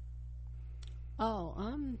 Oh,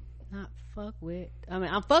 I'm not fuck with. I mean,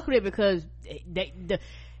 I'm fuck with it because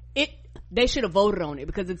they should have voted on it,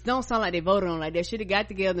 because it don't sound like they voted on it. Like they should have got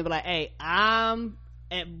together and be like, hey,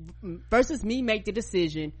 versus me make the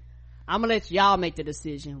decision, I'm gonna let y'all make the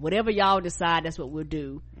decision. Whatever y'all decide, that's what we'll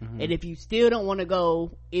do. And if you still don't want to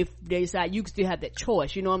go, if they decide, you can still have that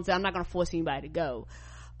choice. You know what I'm saying? I'm not gonna force anybody to go.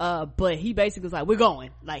 But he basically was like, we're going.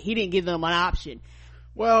 Like, he didn't give them an option.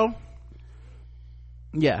 Well,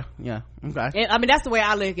 Yeah, okay. And I mean, that's the way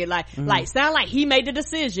I look at it. Like, sound like he made the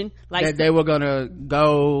decision. Like, that they were gonna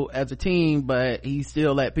go as a team, but he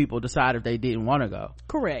still let people decide if they didn't want to go.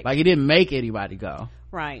 Correct. Like, he didn't make anybody go.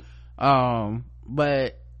 Right.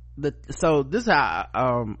 But so this is how,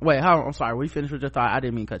 I'm sorry, we finished with your thought? I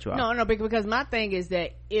didn't mean to cut you off. No, because my thing is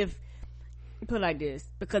that if, put it like this,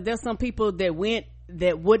 because there's some people that went,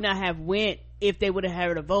 that would not have went if they would have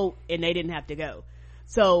had a vote and they didn't have to go.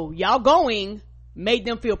 So y'all going made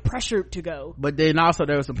them feel pressured to go. But then also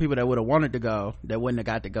there were some people that would have wanted to go that wouldn't have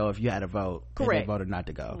got to go if you had a vote. Correct. And they voted not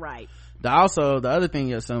to go. Right. The other thing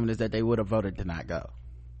you're assuming is that they would have voted to not go.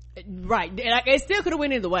 Right. It still could have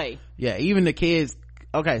went either way. Yeah, even the kids.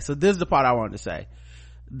 Okay, so this is the part I wanted to say.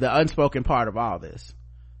 The unspoken part of all this.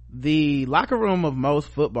 The locker room of most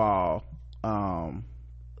football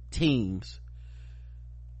teams,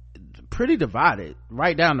 pretty divided,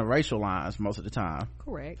 right down the racial lines most of the time.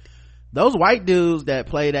 Correct. Those white dudes that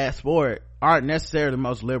play that sport aren't necessarily the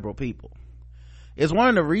most liberal people. It's one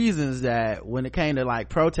of the reasons that when it came to like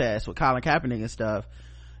protests with Colin Kaepernick and stuff,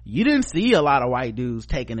 you didn't see a lot of white dudes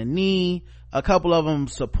taking a knee. A couple of them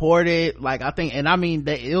supported, like, I think, and I mean,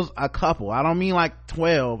 it was a couple. I don't mean like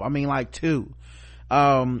 12. I mean like 2.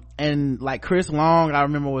 And like Chris Long, I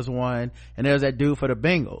remember, was one, and there was that dude for the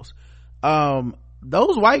Bengals.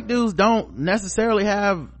 Those white dudes don't necessarily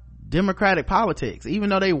have democratic politics, even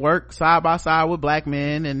though they work side by side with black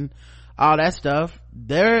men and all that stuff.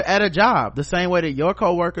 They're at a job the same way that your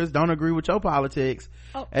coworkers don't agree with your politics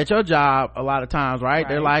at your job a lot of times, right?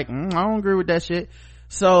 They're like, I don't agree with that shit.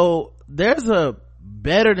 So there's a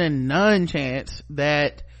better than none chance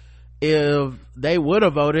that if they would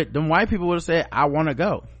have voted, then white people would have said, I want to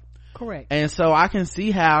go. Correct. And so I can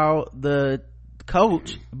see how the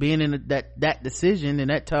coach being in that decision and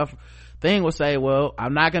that tough thing will say, well,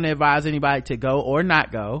 I'm not going to advise anybody to go or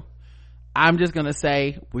not go. I'm just going to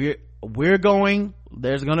say we're going.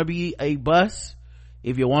 There's going to be a bus.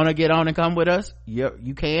 If you want to get on and come with us,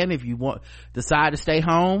 you can. If you decide to stay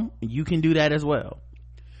home, you can do that as well.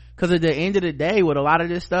 Because at the end of the day, with a lot of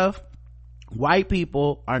this stuff, white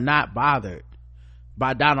people are not bothered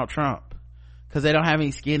by Donald Trump because they don't have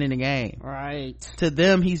any skin in the game. Right. To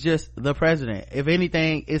them, he's just the president. If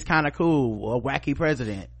anything, it's kind of cool, a wacky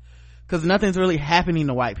president, because nothing's really happening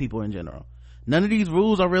to white people in general. None of these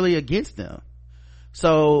rules are really against them.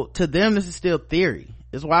 So to them, this is still theory.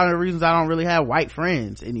 It's one of the reasons I don't really have white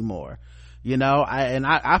friends anymore. You know,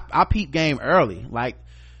 I peep game early. Like,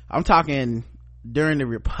 I'm talking during the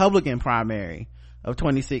Republican primary of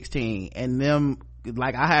 2016, and them,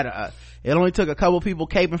 like, I had it only took a couple people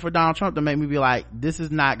caping for Donald Trump to make me be like, this is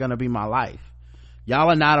not gonna be my life. Y'all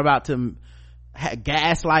are not about to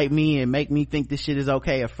gaslight me and make me think this shit is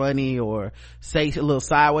okay or funny or say a little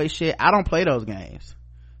sideways shit. I don't play those games.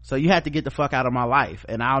 So you have to get the fuck out of my life,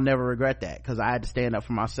 and I'll never regret that because I had to stand up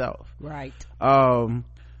for myself. Right.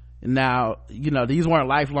 Now, you know, these weren't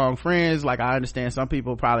lifelong friends. Like, I understand some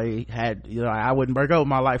people probably had, you know, I wouldn't break up with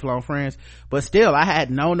my lifelong friends, but still, I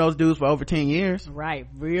had known those dudes for over 10 years. Right.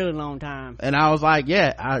 Really long time. And I was like,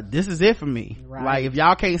 yeah, this is it for me. Right. Like, if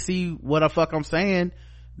y'all can't see what the fuck I'm saying,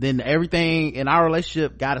 then everything in our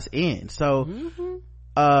relationship got us in. So,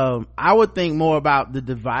 I would think more about the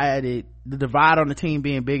divide on the team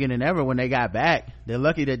being bigger than ever when they got back. They're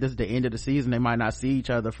lucky that this is the end of the season. They might not see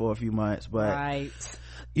each other for a few months, but right.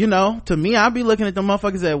 You know, to me, I'd be looking at the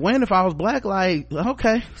motherfuckers that win if I was black, like,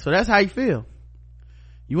 okay, so that's how you feel.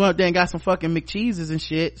 You went up there and got some fucking McCheeses and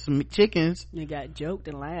shit, some McChickens. You got joked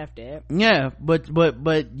and laughed at. Yeah, but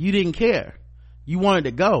you didn't care. You wanted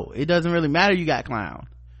to go. It doesn't really matter you got clowned.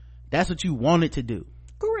 That's what you wanted to do.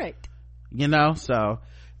 Correct. You know, so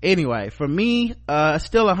anyway, for me,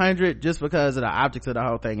 still 100 just because of the optics of the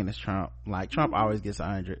whole thing, and it's Trump. Like, Trump always gets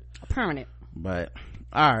 100. Permanent. But,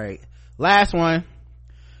 alright. Last one.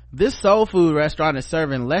 This soul food restaurant is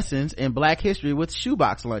serving lessons in black history with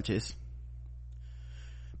shoebox lunches.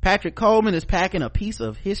 Patrick Coleman is packing a piece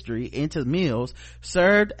of history into meals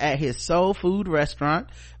served at his soul food restaurant,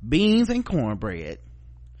 Beans and Cornbread.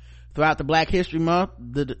 Throughout Black History Month,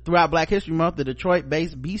 the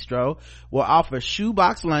Detroit-based bistro will offer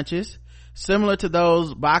shoebox lunches similar to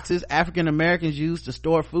those boxes African Americans used to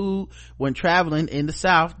store food when traveling in the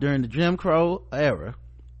South during the Jim Crow era.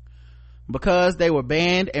 Because they were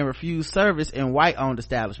banned and refused service in white-owned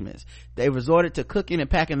establishments, they resorted to cooking and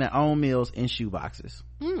packing their own meals in shoeboxes.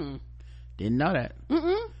 Didn't know that.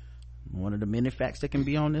 One of the many facts that can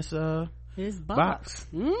be on this box.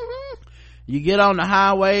 You get on the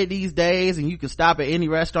highway these days and you can stop at any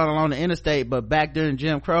restaurant along the interstate, but back during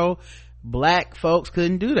Jim Crow, black folks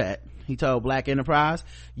couldn't do that. he told Black Enterprise.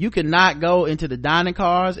 You cannot go into the dining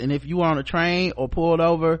cars, and if you were on a train or pulled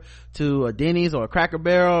over to a Denny's or a Cracker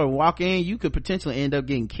Barrel and walk in, you could potentially end up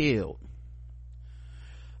getting killed.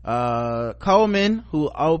 Coleman, who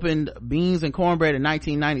opened Beans and Cornbread in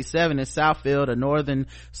 1997 in Southfield, a northern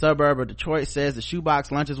suburb of Detroit, says the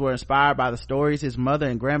shoebox lunches were inspired by the stories his mother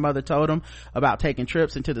and grandmother told him about taking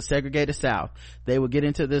trips into the segregated South. They would get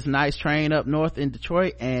into this nice train up north in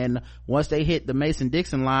Detroit, and once they hit the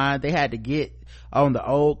Mason-Dixon line, they had to get on the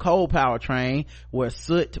old coal power train where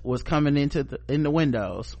soot was coming in the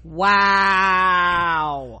windows.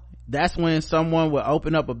 Wow. That's when someone would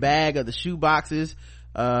open up a bag of the shoe boxes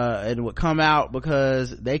and would come out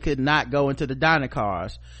because they could not go into the dining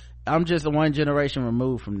cars. I'm just one generation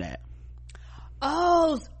removed from that.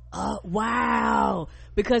 Wow.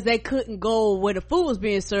 Because they couldn't go where the food was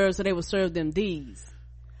being served, so they would serve them these.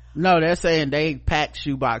 No, they're saying they packed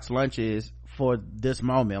shoebox lunches for this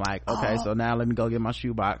moment. Like, okay, so now let me go get my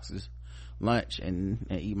shoeboxes lunch and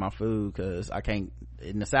eat my food, because I can't,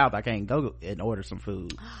 in the South, I can't go and order some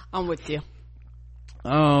food. I'm with you.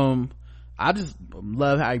 I just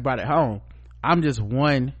love how he brought it home. I'm just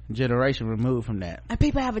one generation removed from that. And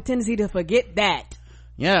people have a tendency to forget that.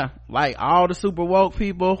 Yeah, like all the super woke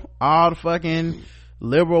people, all the fucking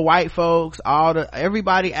liberal white folks,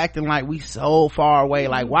 everybody acting like we so far away.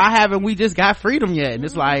 Like, why haven't we just got freedom yet? And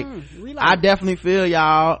it's like, I definitely feel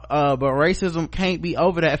y'all, but racism can't be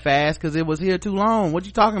over that fast because it was here too long. What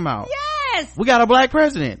you talking about? Yes, we got a black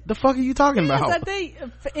president. The fuck are you talking about? I think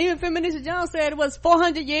even Feminista John said it was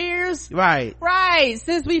 400 years. Right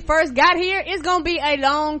since we first got here. It's gonna be a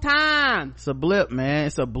long time. It's a blip, man.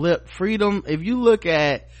 It's a blip. Freedom, if you look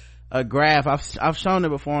at a graph, I've shown it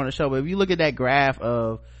before on the show, but if you look at that graph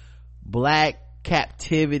of black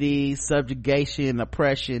captivity, subjugation,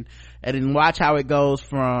 oppression, and then watch how it goes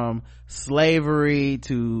from slavery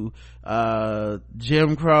to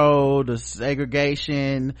Jim Crow to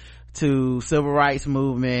segregation to civil rights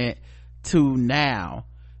movement to now,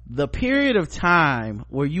 the period of time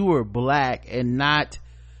where you were black and not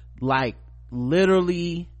like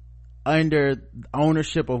literally under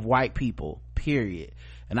ownership of white people, period.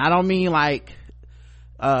 And I don't mean like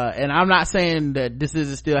and I'm not saying that this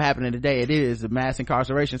isn't still happening today. It is a mass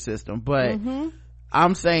incarceration system, but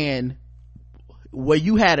I'm saying where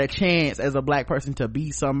you had a chance as a black person to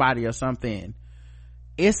be somebody or something,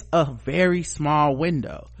 it's a very small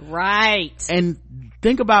window. Right. And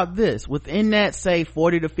think about this, within that, say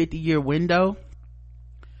 40 to 50 year window,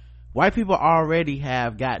 white people already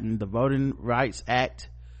have gotten the Voting Rights Act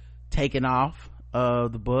taken off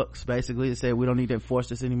of the books. Basically, it said we don't need to enforce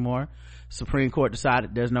this anymore. Supreme Court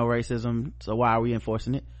decided there's no racism, so why are we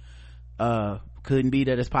enforcing it? Couldn't be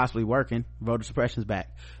that it's possibly working. Voter suppression's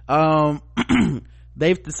back.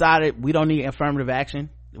 They've decided we don't need affirmative action.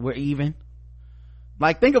 We're even.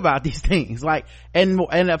 Like, think about these things. Like, and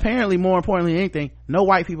apparently more importantly than anything, no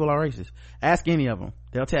white people are racist. Ask any of them,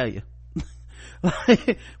 they'll tell you.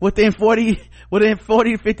 Like, within 40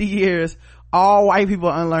 to 50 years, all white people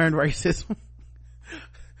unlearned racism.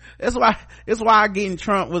 That's why getting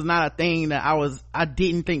Trump was not a thing that I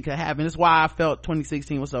didn't think could happen. That's why I felt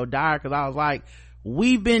 2016 was so dire, because I was like,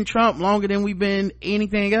 we've been Trump longer than we've been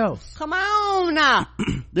anything else. Come on now.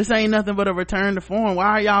 This ain't nothing but a return to form. Why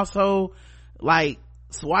are y'all so like,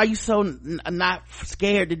 so why are you so not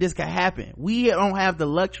scared that this could happen? We don't have the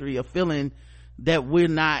luxury of feeling that we're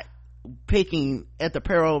not picking at the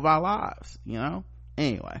peril of our lives, you know?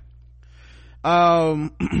 Anyway.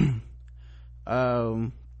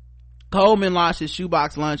 Coleman launched his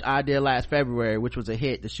shoebox lunch idea last February, which was a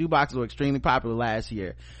hit. The shoeboxes were extremely popular last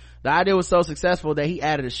year. The idea was so successful that he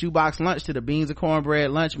added a shoebox lunch to the Beans and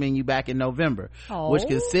Cornbread lunch menu back in November, which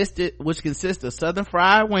consists of Southern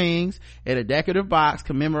fried wings in a decorative box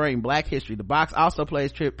commemorating Black history. The box also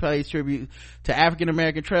pays tribute to African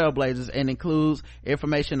American trailblazers and includes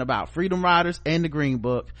information about freedom riders and the Green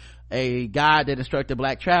Book, a guide that instructed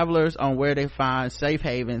Black travelers on where they find safe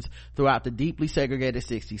havens throughout the deeply segregated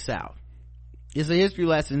 60s South. It's a history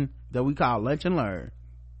lesson that we call Lunch and Learn.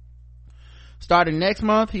 Starting next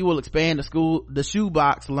month, he will expand the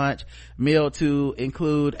shoebox lunch meal to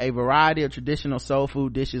include a variety of traditional soul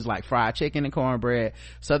food dishes like fried chicken and cornbread,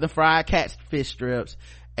 Southern fried catfish strips,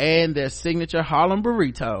 and their signature Harlem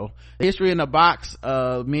burrito. The history in a box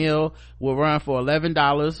meal will run for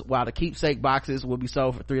 $11, while the keepsake boxes will be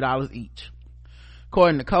sold for $3 each.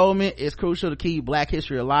 According to Coleman, it's crucial to keep Black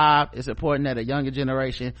history alive. It's important that a younger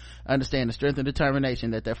generation understand the strength and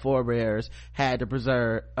determination that their forebears had to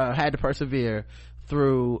persevere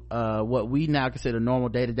through what we now consider normal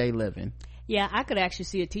day-to-day living. Yeah, I could actually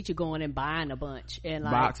see a teacher going and buying a bunch and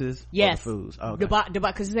like boxes. Yes, or the foods. Okay. The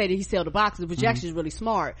because he said he sell the boxes, which actually is really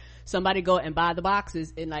smart. Somebody go and buy the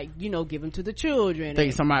boxes and like give them to the children. I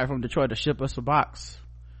think somebody from Detroit to ship us a box.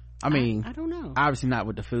 I mean, I don't know. Obviously not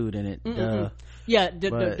with the food in it. Yeah,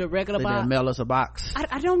 the regular box. They mail us a box.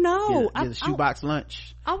 I don't know. Get a shoebox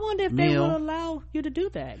lunch. I wonder if they will allow you to do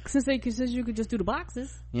that since you could just do the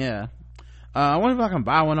boxes. Yeah. I wonder if I can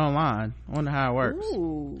buy one online. I wonder how it works.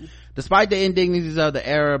 Ooh. Despite the indignities of the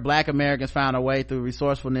era, Black Americans found a way through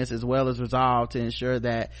resourcefulness as well as resolve to ensure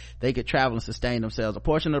that they could travel and sustain themselves. A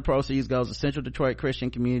portion of the proceeds goes to Central Detroit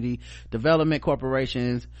Christian Community Development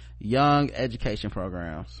Corporation's Young Education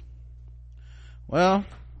Programs. Well,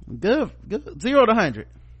 good. 0 to 100.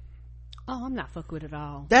 Oh, I'm not fucking with it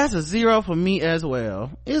all. That's a 0 for me as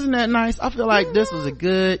well. Isn't that nice? I feel like this was a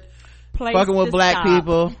good place fucking with Black stop.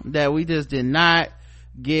 people that we just did not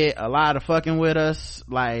get a lot of fucking with us.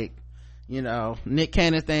 Like, Nick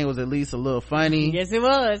Cannon's thing was at least a little funny. Yes, it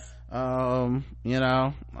was. I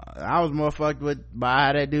was more fucked with by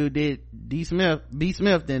how that dude did B Smith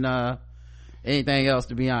than anything else,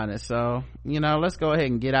 to be honest. So, let's go ahead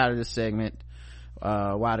and get out of this segment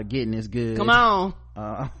while the getting is good. Come on.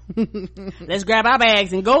 Let's grab our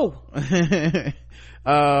bags and go.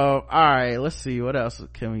 All right, let's see what else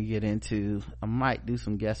can we get into. I might do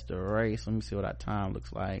some guest the race. Let me see what our time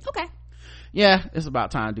looks like. Okay. Yeah, it's about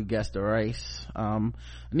time to do guest the race. I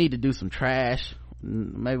need to do some trash.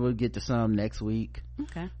 Maybe we'll get to some next week.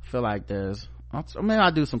 Okay. I feel like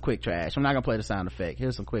I'll do some quick trash. I'm not gonna play the sound effect.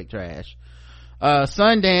 Here's some quick trash.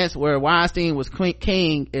 Sundance, where Weinstein was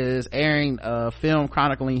king, is airing a film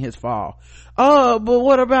chronicling his fall. Oh, but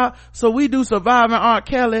what about, so we do Surviving R.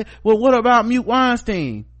 Kelly, well, what about Mute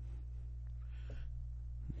Weinstein?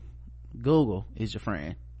 Google is your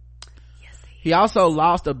friend. Yes, he also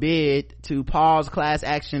lost a bid to pause class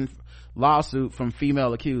action lawsuit from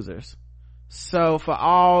female accusers. So for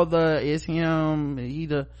all R.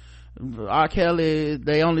 Kelly,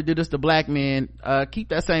 they only do this to black men, keep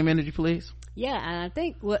that same energy, please. Yeah, and I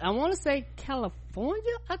think I want to say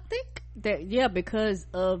California, I think that because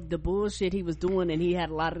of the bullshit he was doing, and he had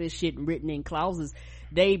a lot of this shit written in clauses,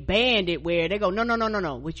 they banned it where they go, no,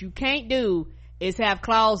 what you can't do is have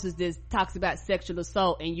clauses that talks about sexual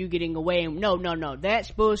assault and you getting away, and no,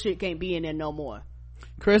 that bullshit can't be in there no more.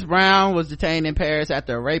 Chris Brown was detained in Paris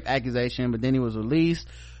after a rape accusation, but then he was released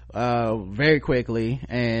very quickly,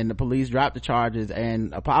 and the police dropped the charges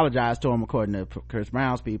and apologized to him, according to Chris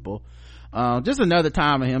Brown's people. Just another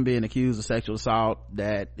time of him being accused of sexual assault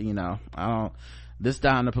that, this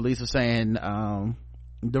time the police are saying,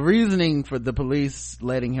 the reasoning for the police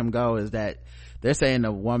letting him go is that they're saying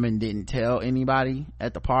the woman didn't tell anybody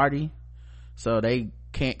at the party, so they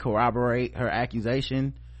can't corroborate her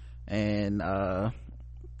accusation. And, and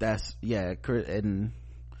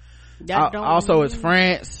also it's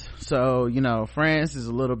France. So, France is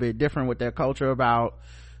a little bit different with their culture about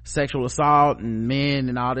sexual assault and men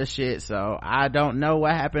and all this shit. So I don't know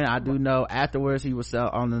what happened. I do know afterwards he was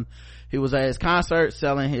he was at his concert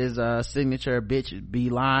selling his signature Bitch Be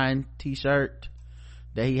Lying t-shirt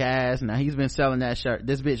that he has. Now he's been selling that shirt,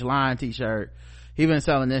 this Bitch Lying t-shirt, he's been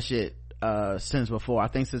selling this shit since before, I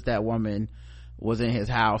think since that woman was in his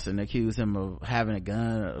house and accused him of having a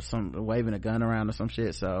gun or waving a gun around or some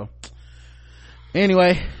shit. So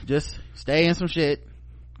anyway, just stay in some shit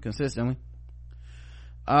consistently.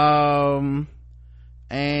 And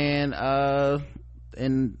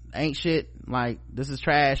ain't shit, like, this is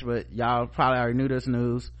trash, but y'all probably already knew this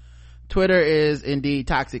news. Twitter is indeed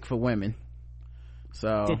toxic for women.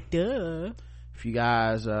 So if you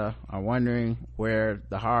guys are wondering where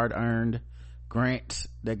the hard-earned grants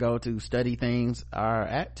that go to study things are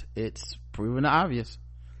at, it's proven obvious.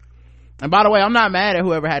 And by the way, I'm not mad at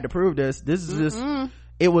whoever had to prove this. This is just,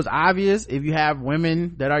 it was obvious. If you have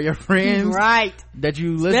women that are your friends, right, that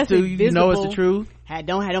you listen to, you know it's the truth.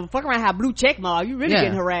 Don't fuck around, have blue check mark, you really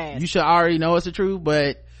getting harassed. You should already know it's the truth,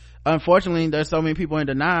 but unfortunately there's so many people in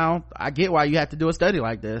denial. I get why you have to do a study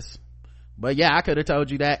like this, but yeah, I could have told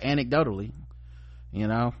you that anecdotally,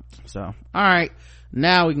 so all right,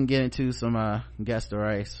 now we can get into some guess the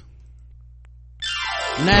race.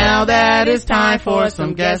 Now that it's time for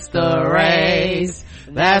some guess the race.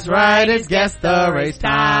 That's right, it's guess the race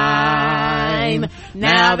time.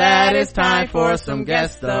 Now that it's time for some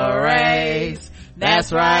guess the race.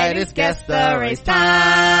 That's right, it's guess the race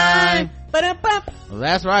time. Well,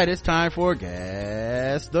 that's right, it's time for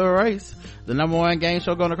Guess the Race, the #1 game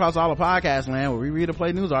show going across all of podcast land, where we read and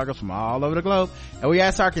play news articles from all over the globe, and we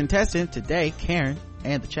ask our contestant today, Karen,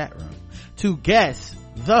 and the chat room, to guess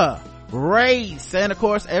the race. And of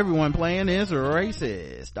course, everyone playing is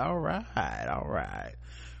racist. All right.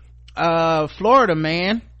 Florida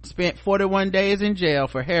man spent 41 days in jail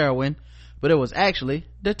for heroin, but it was actually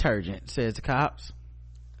detergent, says the cops.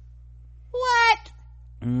 What?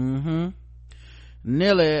 For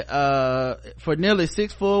nearly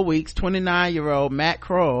 6 full weeks, 29-year-old Matt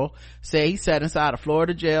Kroll said he sat inside a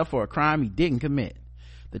Florida jail for a crime he didn't commit.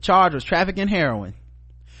 The charge was trafficking heroin.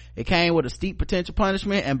 It came with a steep potential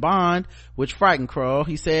punishment and bond, which frightened Kroll.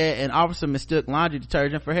 He said an officer mistook laundry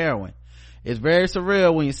detergent for heroin. It's very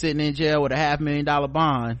surreal when you're sitting in jail with a $500,000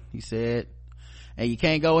 bond, he said, and you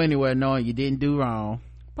can't go anywhere knowing you didn't do wrong.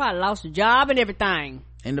 Probably lost your job and everything.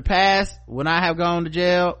 In the past, when I have gone to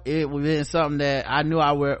jail, it would have been something that I knew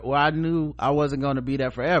I wasn't going to be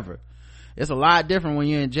there forever. It's a lot different when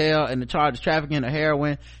you're in jail and the charge of trafficking of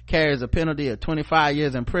heroin carries a penalty of 25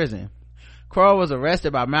 years in prison. Kroll was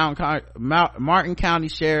arrested by Martin County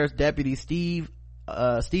Sheriff's Deputy Stephen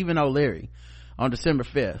O'Leary on December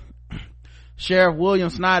 5th. Sheriff William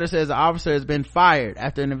Snyder says the officer has been fired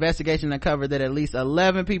after an investigation uncovered that at least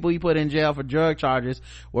 11 people he put in jail for drug charges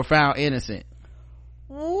were found innocent.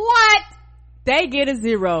 What? They get a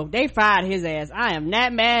 0. They fired his ass. I am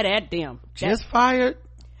not mad at them. Just fired?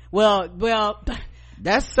 Well,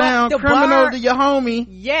 that sounds criminal to your homie.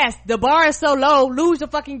 Yes, the bar is so low, lose your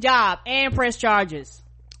fucking job and press charges.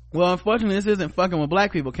 Well, unfortunately, this isn't fucking with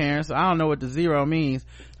black people, Karen, so I don't know what the 0 means.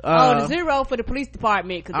 The 0 for the police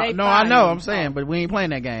department, cause they no, I know, I'm saying, but we ain't playing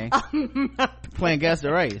that game. Playing Guess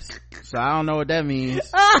the Race. So I don't know what that means.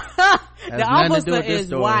 The officer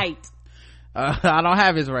is white. I don't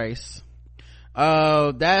have his race.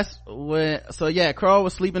 Kroll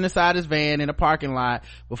was sleeping inside his van in a parking lot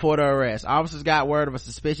before the arrest. Officers got word of a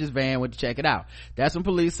suspicious van, went to check it out. That's when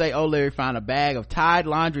police say O'Leary found a bag of Tide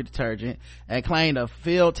laundry detergent and claimed a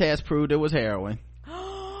field test proved it was heroin.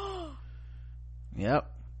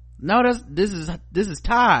 Yep. No, this is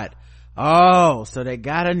Tide. Oh, so they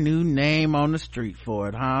got a new name on the street for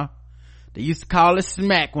it, huh? They used to call it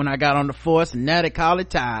Smack when I got on the force, and now they call it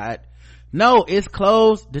Tide. No, it's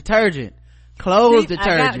clothes detergent. Detergent.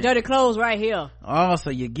 I got dirty clothes right here. Oh,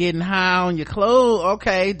 so you're getting high on your clothes.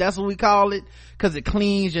 Okay, that's what we call it, because it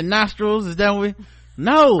cleans your nostrils. Is that what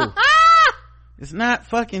no. It's not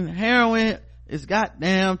fucking heroin. It's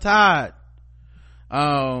goddamn Tide.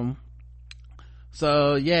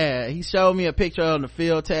 So yeah, he showed me a picture of the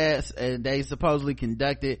field test, and they supposedly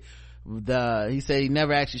conducted he said he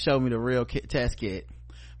never actually showed me the real test kit.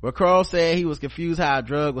 But Kroll said he was confused how a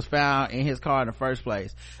drug was found in his car in the first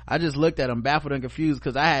place. I just looked at him baffled and confused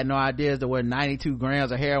because I had no idea as to where 92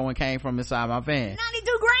 grams of heroin came from inside my van.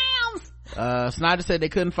 92 grams! Snyder said they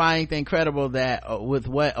couldn't find anything credible with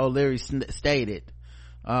what O'Leary stated.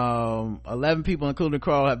 11 people, including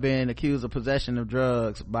Kroll, have been accused of possession of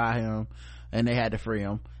drugs by him, and they had to free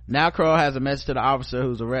him. Now Kroll has a message to the officer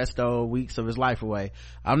whose arrest stole weeks of his life away.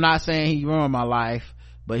 I'm not saying he ruined my life,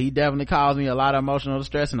 but he definitely caused me a lot of emotional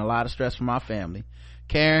distress and a lot of stress for my family.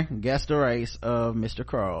 Karen, guess the race of Mr.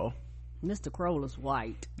 Kroll. Mr. Kroll is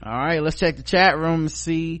white. All right, let's check the chat room and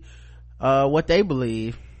see what they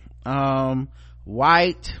believe.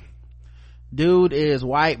 White dude is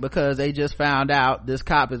white because they just found out this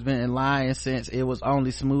cop has been lying since it was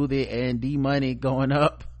only Smoothie and D-Money going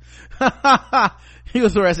up. He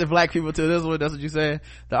was arresting black people too. That's what you said.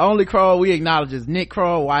 The only Kroll we acknowledge is Nick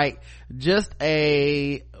Kroll, white, just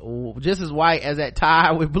as white as that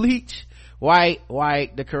tie with bleach. White.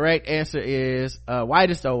 The correct answer is white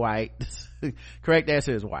is so white. Correct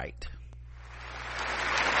answer is white.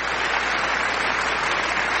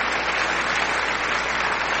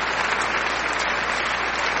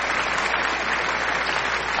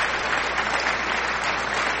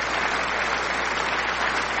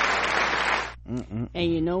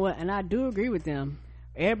 And you know what? And I do agree with them.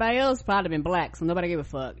 Everybody else probably been black, so nobody gave a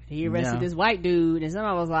fuck. He arrested this white dude, and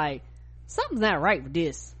somebody was like, something's not right with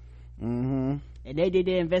this. And they did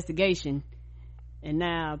their investigation, and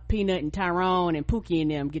now Peanut and Tyrone and Pookie and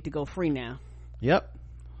them get to go free now. Yep.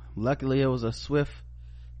 Luckily it was a swift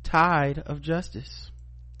tide of justice.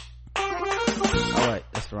 Oh wait,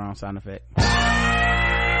 that's the wrong sound effect.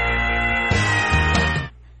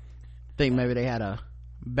 Think maybe they had a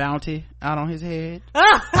bounty out on his head.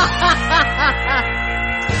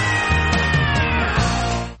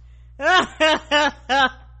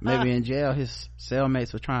 Maybe in jail his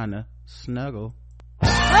cellmates were trying to snuggle.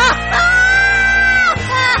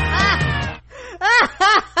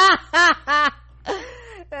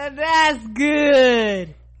 That's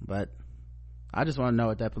good. But I just want to know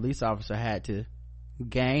what that police officer had to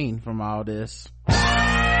gain from all this.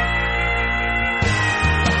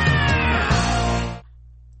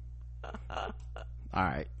 All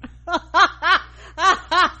right.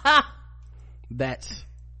 That's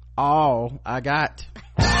all I got.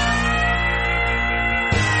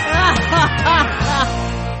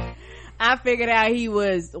 I figured out he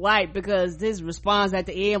was white because his response at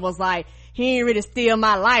the end was like, he ain't really steal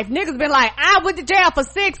my life. Niggas been like, I went to jail for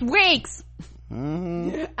 6 weeks.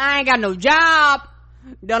 I ain't got no job.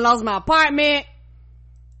 Done lost my apartment.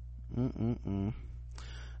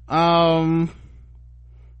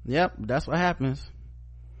 Yep, that's what happens.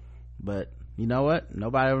 But you know what?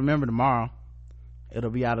 Nobody will remember tomorrow. It'll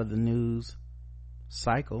be out of the news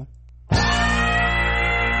cycle.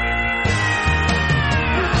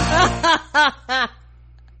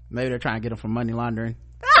 Maybe they're trying to get him for money laundering.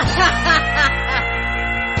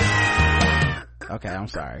 Okay, I'm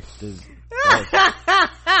sorry. It's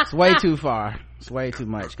way too far. It's way too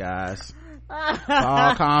much, guys.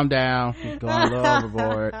 All calm down. Going a little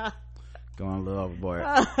overboard.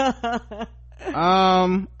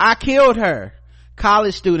 I killed her.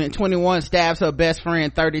 College student 21 stabs her best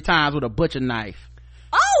friend 30 times with a butcher knife.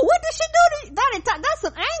 Oh, what did she do? That's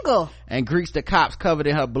an angle. And greets the cops covered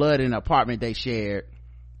in her blood in an apartment they shared.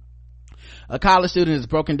 A college student is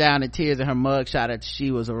broken down in tears in her mugshot after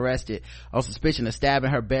she was arrested on suspicion of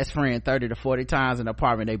stabbing her best friend 30 to 40 times in the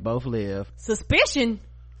apartment they both live. Suspicion?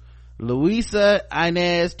 Luisa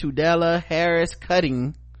Inez Tudela Harris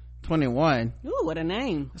Cutting, 21. Ooh, what a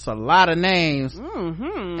name. It's a lot of names.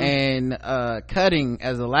 And Cutting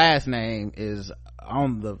as a last name is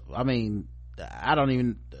on the, I don't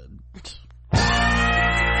even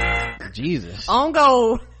Jesus. On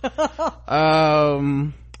gold.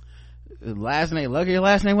 Last name, lucky your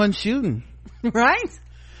last name wasn't shooting. Right?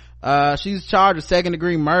 She's charged with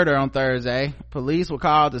 2nd-degree murder on Thursday. Police were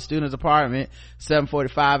called to the student's apartment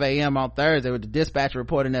 7:45 a.m. on Thursday, with the dispatcher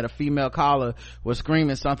reporting that a female caller was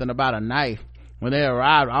screaming something about a knife. When they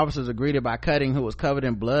arrived, officers were greeted by Cutting, who was covered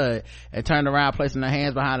in blood, and turned around, placing their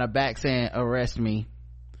hands behind her back, saying, "Arrest me."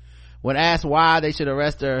 When asked why they should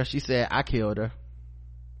arrest her, she said, "I killed her."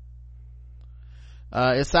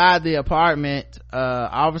 Inside the apartment,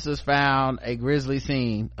 officers found a grisly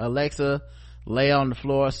scene. Alexa lay on the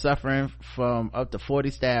floor suffering from up to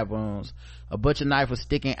 40 stab wounds. A butcher knife was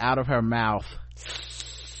sticking out of her mouth.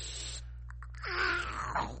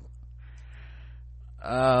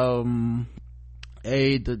 The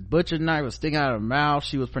butcher knife was sticking out of her mouth.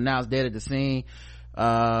 She was pronounced dead at the scene.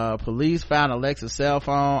 Police found Alexa's cell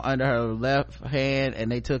phone under her left hand, and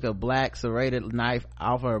they took a black serrated knife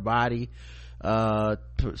off her body.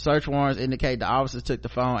 Search warrants indicate the officers took the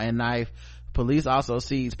phone and knife. Police also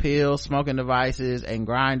seized pills, smoking devices, and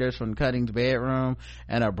grinders from Cutting's bedroom,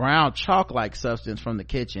 and a brown chalk-like substance from the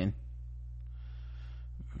kitchen.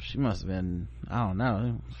 She must have been, I don't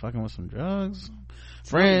know, fucking with some drugs.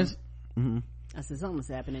 Friends. I said something's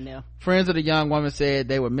happening there. Friends of the young woman said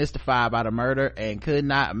they were mystified by the murder and could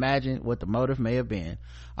not imagine what the motive may have been.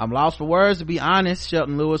 "I'm lost for words, to be honest,"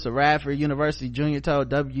 Shelton Lewis of Radford University Jr. told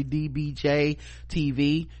WDBJ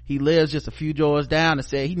TV. He lives just a few doors down and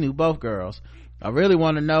said he knew both girls. "I really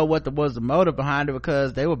want to know what was the motive behind it,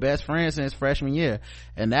 because they were best friends since freshman year,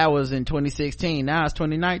 and that was in 2016. Now it's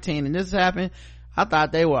 2019 and this has happened. I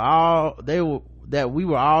thought we were all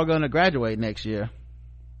going to graduate next year."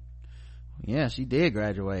 Yeah, she did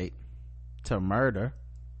graduate to murder.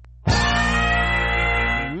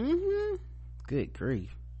 Good grief.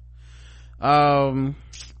 Both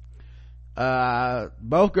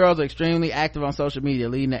girls are extremely active on social media,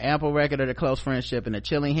 leading to ample record of their close friendship and a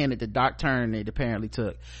chilling hint at the dark turn it apparently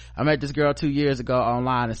took. "I met this girl 2 years ago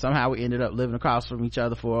online, and somehow we ended up living across from each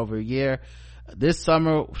other for over a year. This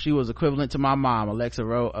summer she was equivalent to my mom," Alexa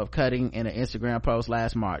wrote of Cutting in an Instagram post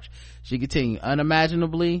last March. She continued,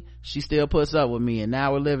 "Unimaginably, she still puts up with me, and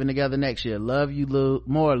now we're living together next year. Love you, Lou.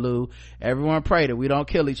 More, Lou. Everyone pray that we don't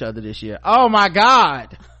kill each other this year." Oh my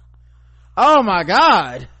god.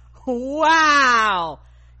 Wow.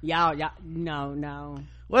 Y'all, no.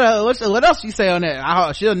 What else she say on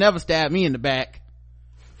that? She'll never stab me in the back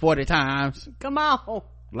 40 times. Come on.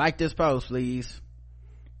 Like this post, please.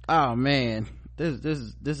 Oh man, this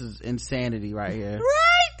is insanity right here.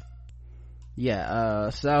 Right? Yeah.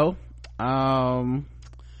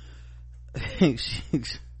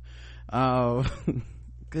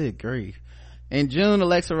 Good grief. In June,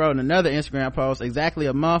 Alexa wrote in another Instagram post, "Exactly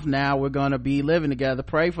a month now we're gonna be living together.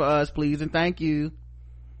 Pray for us, please, and thank you."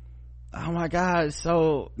 Oh my god, it's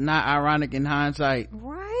so not ironic in hindsight.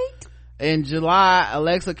 Right? In July,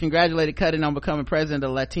 Alexa congratulated Cutting on becoming president of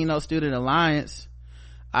the Latino Student Alliance.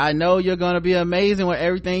 "I know you're gonna be amazing with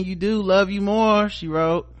everything you do. Love you more," she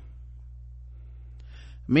wrote.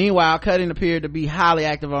 Meanwhile, Cutting appeared to be highly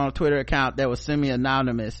active on a Twitter account that was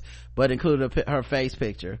semi-anonymous but included her face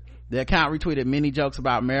picture. The account retweeted many jokes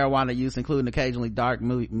about marijuana use, including occasionally dark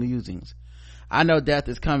musings. I know death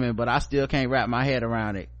is coming, but I still can't wrap my head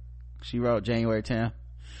around it, she wrote January 10th.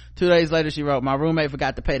 2 days later, she wrote, my roommate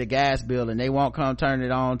forgot to pay the gas bill and they won't come turn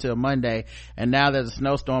it on till Monday, and now there's a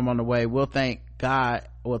snowstorm on the way. Thank God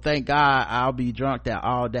I'll be drunk that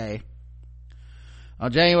all day.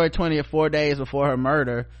 On January 20th, 4 days before her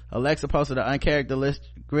murder, Alexa posted an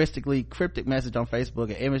uncharacteristically cryptic message on Facebook,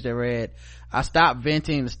 an image that read, I stopped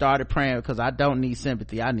venting and started praying because I don't need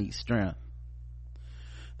sympathy, I need strength.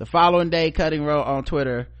 The following day, Cutting wrote on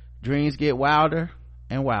Twitter, dreams get wilder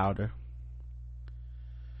and wilder.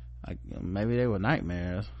 Maybe they were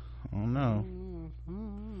nightmares. I don't know.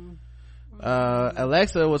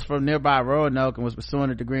 Alexa was from nearby Roanoke and was pursuing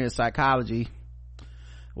a degree in psychology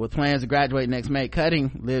with plans to graduate next May.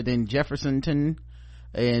 Cutting lived in Jeffersonton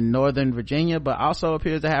in Northern Virginia, but also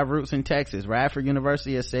appears to have roots in Texas. Radford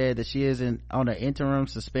University has said that she is on an interim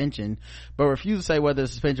suspension, but refused to say whether the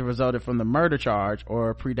suspension resulted from the murder charge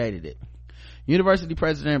or predated it. University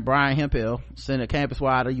President Brian Hemphill sent a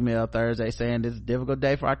campus-wide email Thursday saying this is a difficult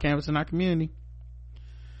day for our campus and our community.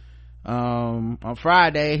 On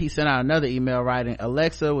Friday, he sent out another email writing,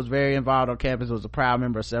 Alexa was very involved on campus, was a proud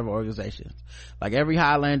member of several organizations. Like every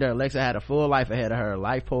Highlander, Alexa had a full life ahead of her,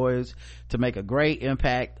 life poised to make a great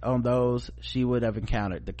impact on those she would have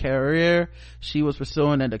encountered, the career she was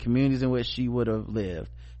pursuing, and the communities in which she would have lived.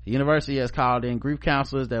 The university has called in grief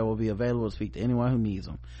counselors that will be available to speak to anyone who needs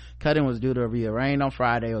them. Cutting was due to be arraigned on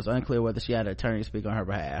Friday. It was unclear whether she had an attorney speak on her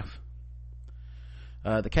behalf.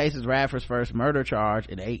 The case is Radford's first murder charge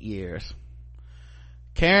in 8 years.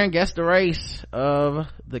 Karen guessed the race of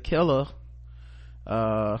the killer,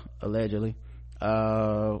 allegedly.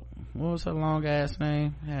 What was her long ass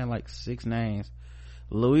name? It had like 6 names.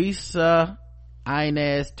 Luisa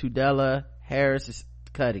Inez Tudela Harris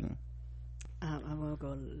Cutting. I'm gonna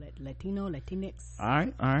go Latinx. All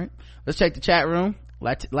right. Let's check the chat room.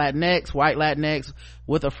 Latinx, white Latinx,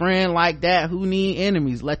 with a friend like that who need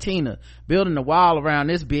enemies. Latina, building a wall around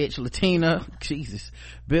this bitch. Latina, Jesus.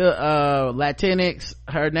 Latinx,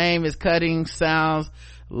 her name is Cutting, sounds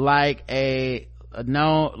like a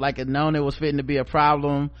known it was fitting to be a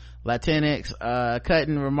problem. Latinx,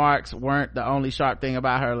 Cutting remarks weren't the only sharp thing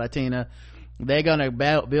about her. Latina, they're gonna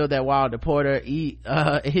build that wall to Porter,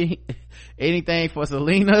 anything for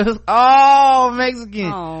Selena's. Oh,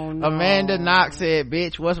 Mexican. Oh, no. Amanda Knox said,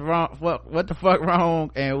 bitch, what's wrong? What the fuck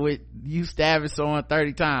wrong? And with you stabbing someone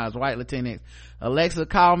 30 times, white Latinx. Alexa,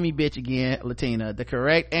 call me bitch again, Latina. The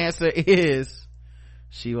correct answer is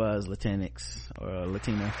she was Latinx or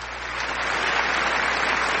Latina.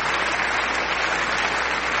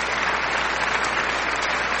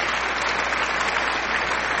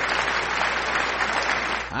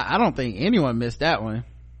 I don't think anyone missed that one.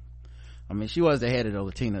 I mean, she was the head of the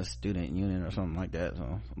Latino student union or something like that,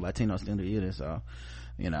 so Latino student union, so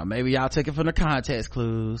maybe y'all took it from the context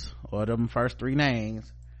clues or them first 3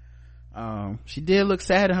 names. She did look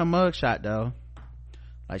sad in her mugshot though,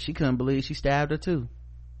 like she couldn't believe she stabbed her too.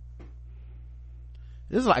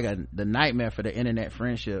 This is like the nightmare for the internet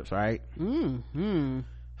friendships, right?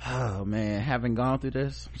 Oh man, having gone through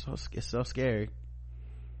this, it's so scary.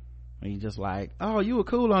 And you just like, oh, you were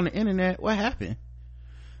cool on the internet, what happened?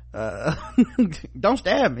 Don't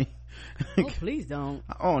stab me. Oh, please don't.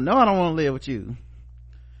 Oh no, I don't want to live with you.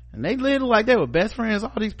 And they lived like they were best friends,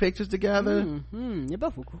 all these pictures together. They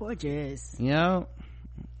both were gorgeous. So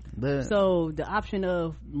the option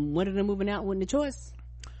of one of them moving out wasn't a choice?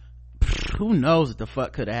 Who knows what the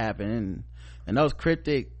fuck could have happened. And those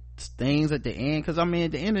cryptic things at the end, because I mean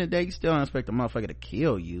at the end of the day you still don't expect a motherfucker to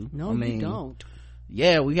kill you. No, you don't.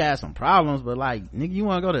 Yeah, we had some problems, but like, nigga, you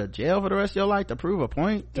want to go to jail for the rest of your life to prove a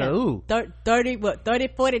point to who? 30,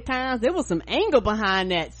 40 times. There was some anger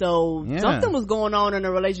behind that. So something was going on in the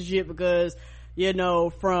relationship because,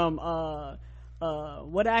 from,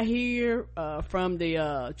 what I hear, from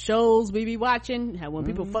the, shows we be watching, how when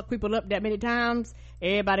people fuck people up that many times,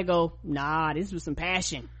 everybody go, nah, this was some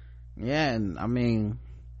passion. Yeah, and I mean,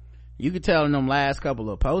 you could tell in them last couple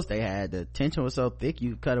of posts they had, the tension was so thick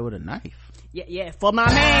you could cut it with a knife. Yeah, for my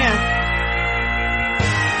man.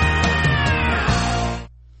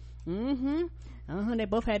 They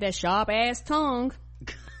both had that sharp ass tongue.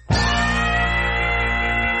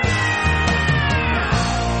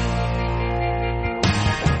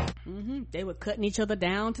 They were cutting each other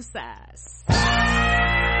down to size.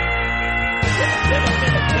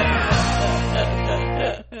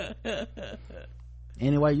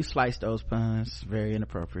 Anyway you slice those puns, very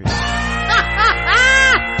inappropriate.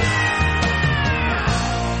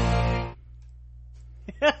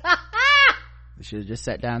 They should have just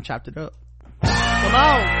sat down and chopped it up. Come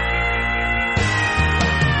on.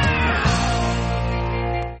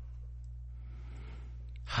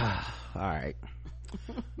 All right.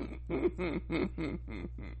 You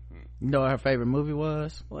know what her favorite movie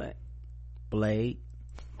was? What? Blade.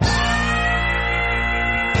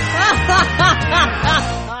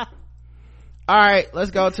 All right,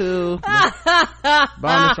 let's go to the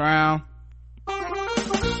bonus round.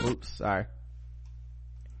 Oops, sorry.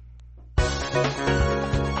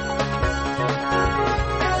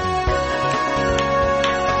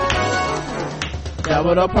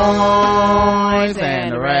 Double the points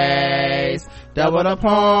and the race. Double the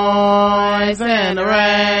points and the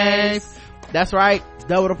race. That's right.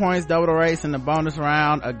 Double the points, double the race in the bonus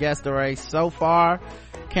round against the race. So far,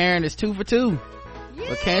 Karen is 2 for 2. Yes.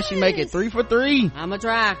 But can she make it 3 for 3? I'ma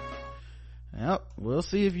try. Yep, we'll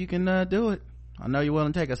see if you can do it. I know you're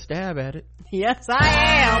willing to take a stab at it. Yes, I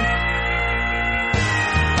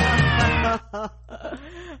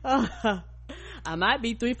am. I might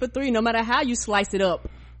be 3 for 3 no matter how you slice it up.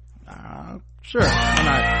 Sure. Why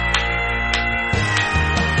not?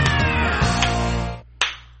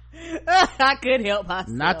 I could help myself.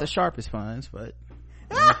 Not the sharpest ones, but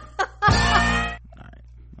all right,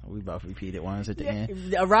 we both repeated ones at the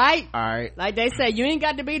end. Right? All right. Like they say, you ain't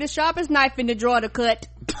got to be the sharpest knife in the drawer to cut.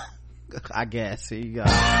 I guess. Here you go.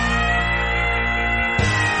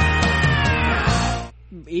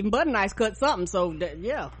 Even butter knives cut something, so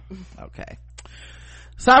yeah. Okay.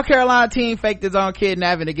 South Carolina teen faked his own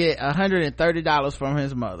kidnapping to get $130 from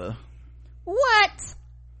his mother. What?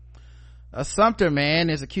 A Sumter man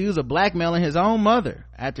is accused of blackmailing his own mother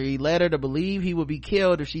after he led her to believe he would be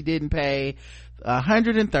killed if she didn't pay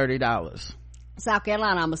 $130. South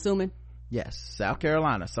Carolina, I'm assuming. Yes, South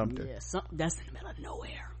Carolina, Sumter. Yeah, that's in the middle of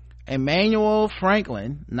nowhere. Emmanuel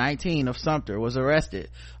Franklin, 19, of Sumter, was arrested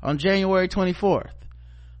on January 24th,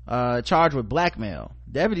 charged with blackmail.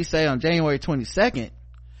 Deputies say on January 22nd,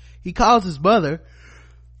 he caused his mother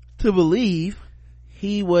to believe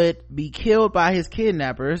he would be killed by his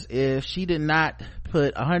kidnappers if she did not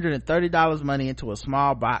put $130 money into a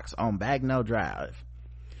small box on Bagnell Drive.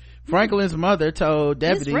 Franklin's mother told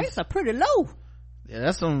deputies, his rates are pretty low. Yeah,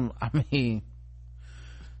 that's some, I mean,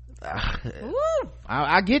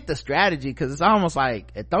 I get the strategy, because it's almost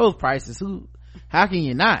like at those prices, how can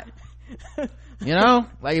you not? You know,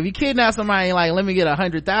 like if you kidnap somebody, like, let me get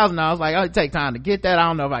 $100,000, like, oh, it take time to get that. I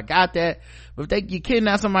don't know if I got that. But if you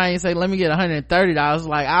kidnap somebody and say, let me get $130,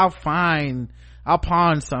 like, I'll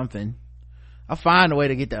pawn something. I'll find a way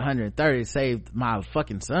to get the $130 to save my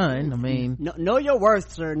fucking son. I mean, know your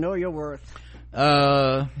worth, sir. Know your worth.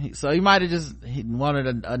 So he might have just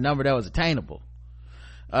wanted a number that was attainable.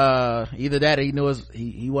 Either that or he knew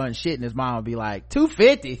he wasn't shitting. His mom would be like,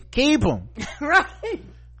 $250, keep him. Right.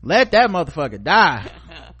 Let that motherfucker die.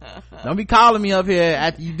 Don't be calling me up here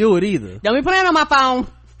after you do it either. Don't be playing on my phone.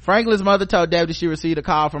 Franklin's mother told deputies she received a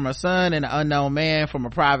call from her son and an unknown man from a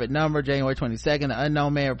private number January 22nd. The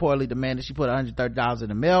unknown man reportedly demanded she put $130 in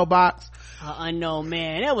the mailbox. Unknown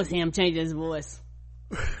man, that was him changing his voice.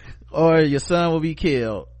 Or your son will be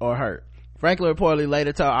killed or hurt. Franklin reportedly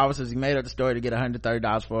later told officers he made up the story to get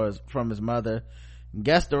 $130 from his mother.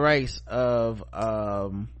 Guess the race of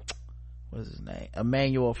what's his name?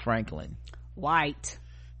 Emmanuel Franklin. White.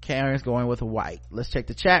 Karen's going with a white. Let's check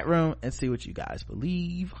the chat room and see what you guys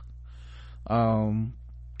believe.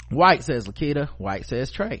 White says Lakita. White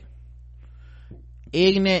says Trey.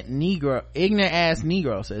 Ignorant ass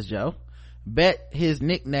Negro, says Joe. Bet his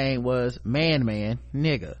nickname was Man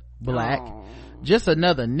Nigga. Black. Aww. Just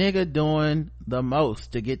another nigga doing the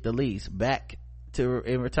most to get the least. Back to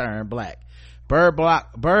in return, black. Bird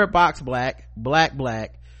box black.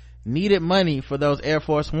 Black. Needed money for those Air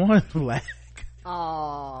Force One black.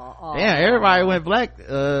 Oh, damn, everybody went black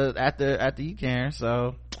after you, Karen.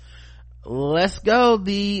 So let's go.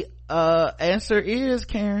 The answer is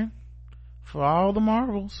Karen for all the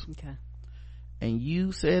marbles. Okay. And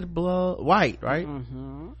you said white, right?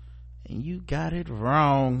 Mm-hmm. And you got it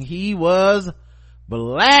wrong. He was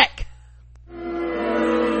black.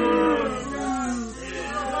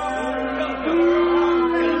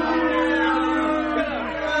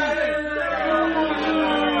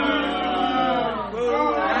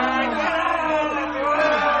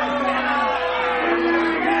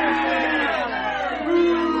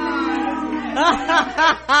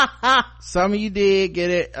 Some of you did get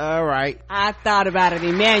it right. I thought about it,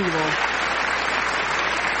 Emmanuel.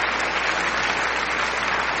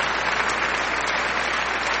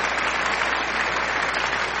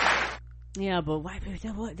 Yeah, but white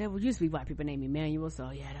people, that would used to be white people named Emmanuel,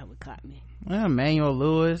 so yeah, that would cut me. Well, Emmanuel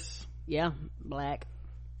Lewis. Yeah, black.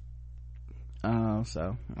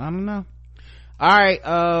 So I don't know. All right,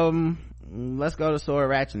 let's go to sword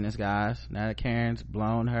ratchetness, guys. Now that Karen's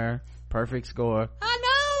blown her perfect score, I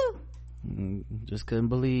know, just couldn't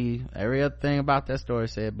believe every other thing about that story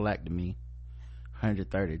said black to me.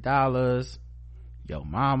 $130, yo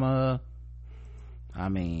mama. I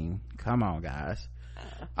mean, come on, guys.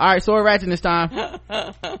 All right, sword ratchetness time.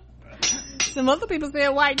 Some other people said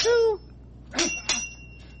white too.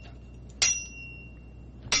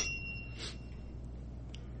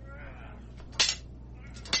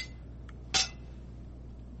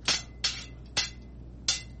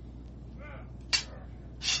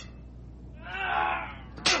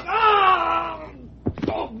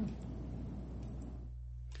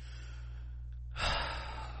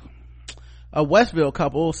 A Westville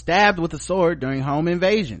couple stabbed with a sword during home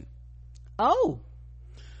invasion.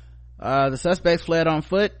 The suspects fled on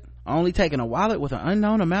foot, only taking a wallet with an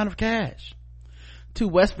unknown amount of cash. 2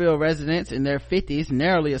 Westville residents in their 50s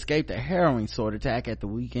narrowly escaped a harrowing sword attack at the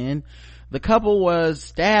weekend. The couple was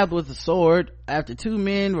stabbed with a sword after 2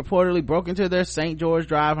 men reportedly broke into their St. George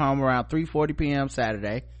Drive home around 3:40 p.m.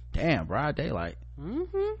 Saturday. Damn, broad daylight.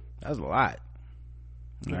 That's a lot.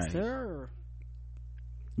 Yes, right. Sir.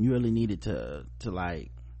 You really needed to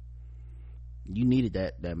you needed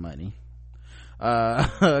that money.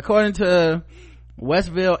 According to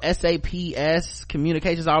Westville SAPS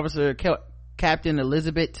communications officer Captain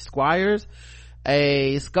Elizabeth Squires,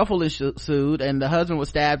 a scuffle ensued and the husband was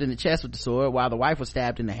stabbed in the chest with the sword while the wife was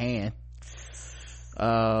stabbed in the hand.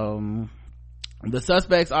 The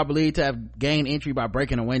suspects are believed to have gained entry by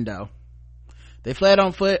breaking a window. They fled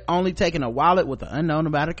on foot, only taking a wallet with an unknown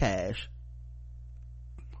amount of cash.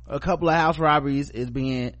 A case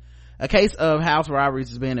of house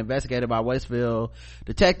robberies is being investigated by Westville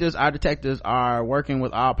detectives. Our detectives are working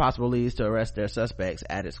with all possible leads to arrest their suspects,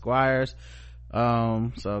 added Squires.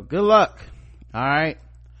 So good luck. All right,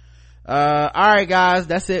 guys,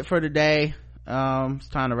 that's it for today. It's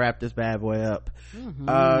time to wrap this bad boy up.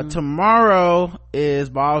 Tomorrow is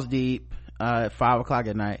Balls Deep at 5:00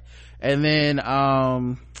 at night, and then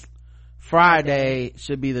Friday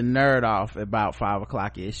should be the Nerd Off at about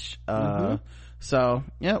 5:00 ish. So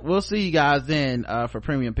yeah, we'll see you guys then for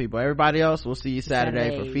premium people. Everybody else, we'll see you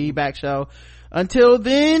Saturday for Feedback Show. Until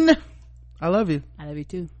then, I love you. I love you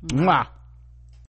too. Mwah.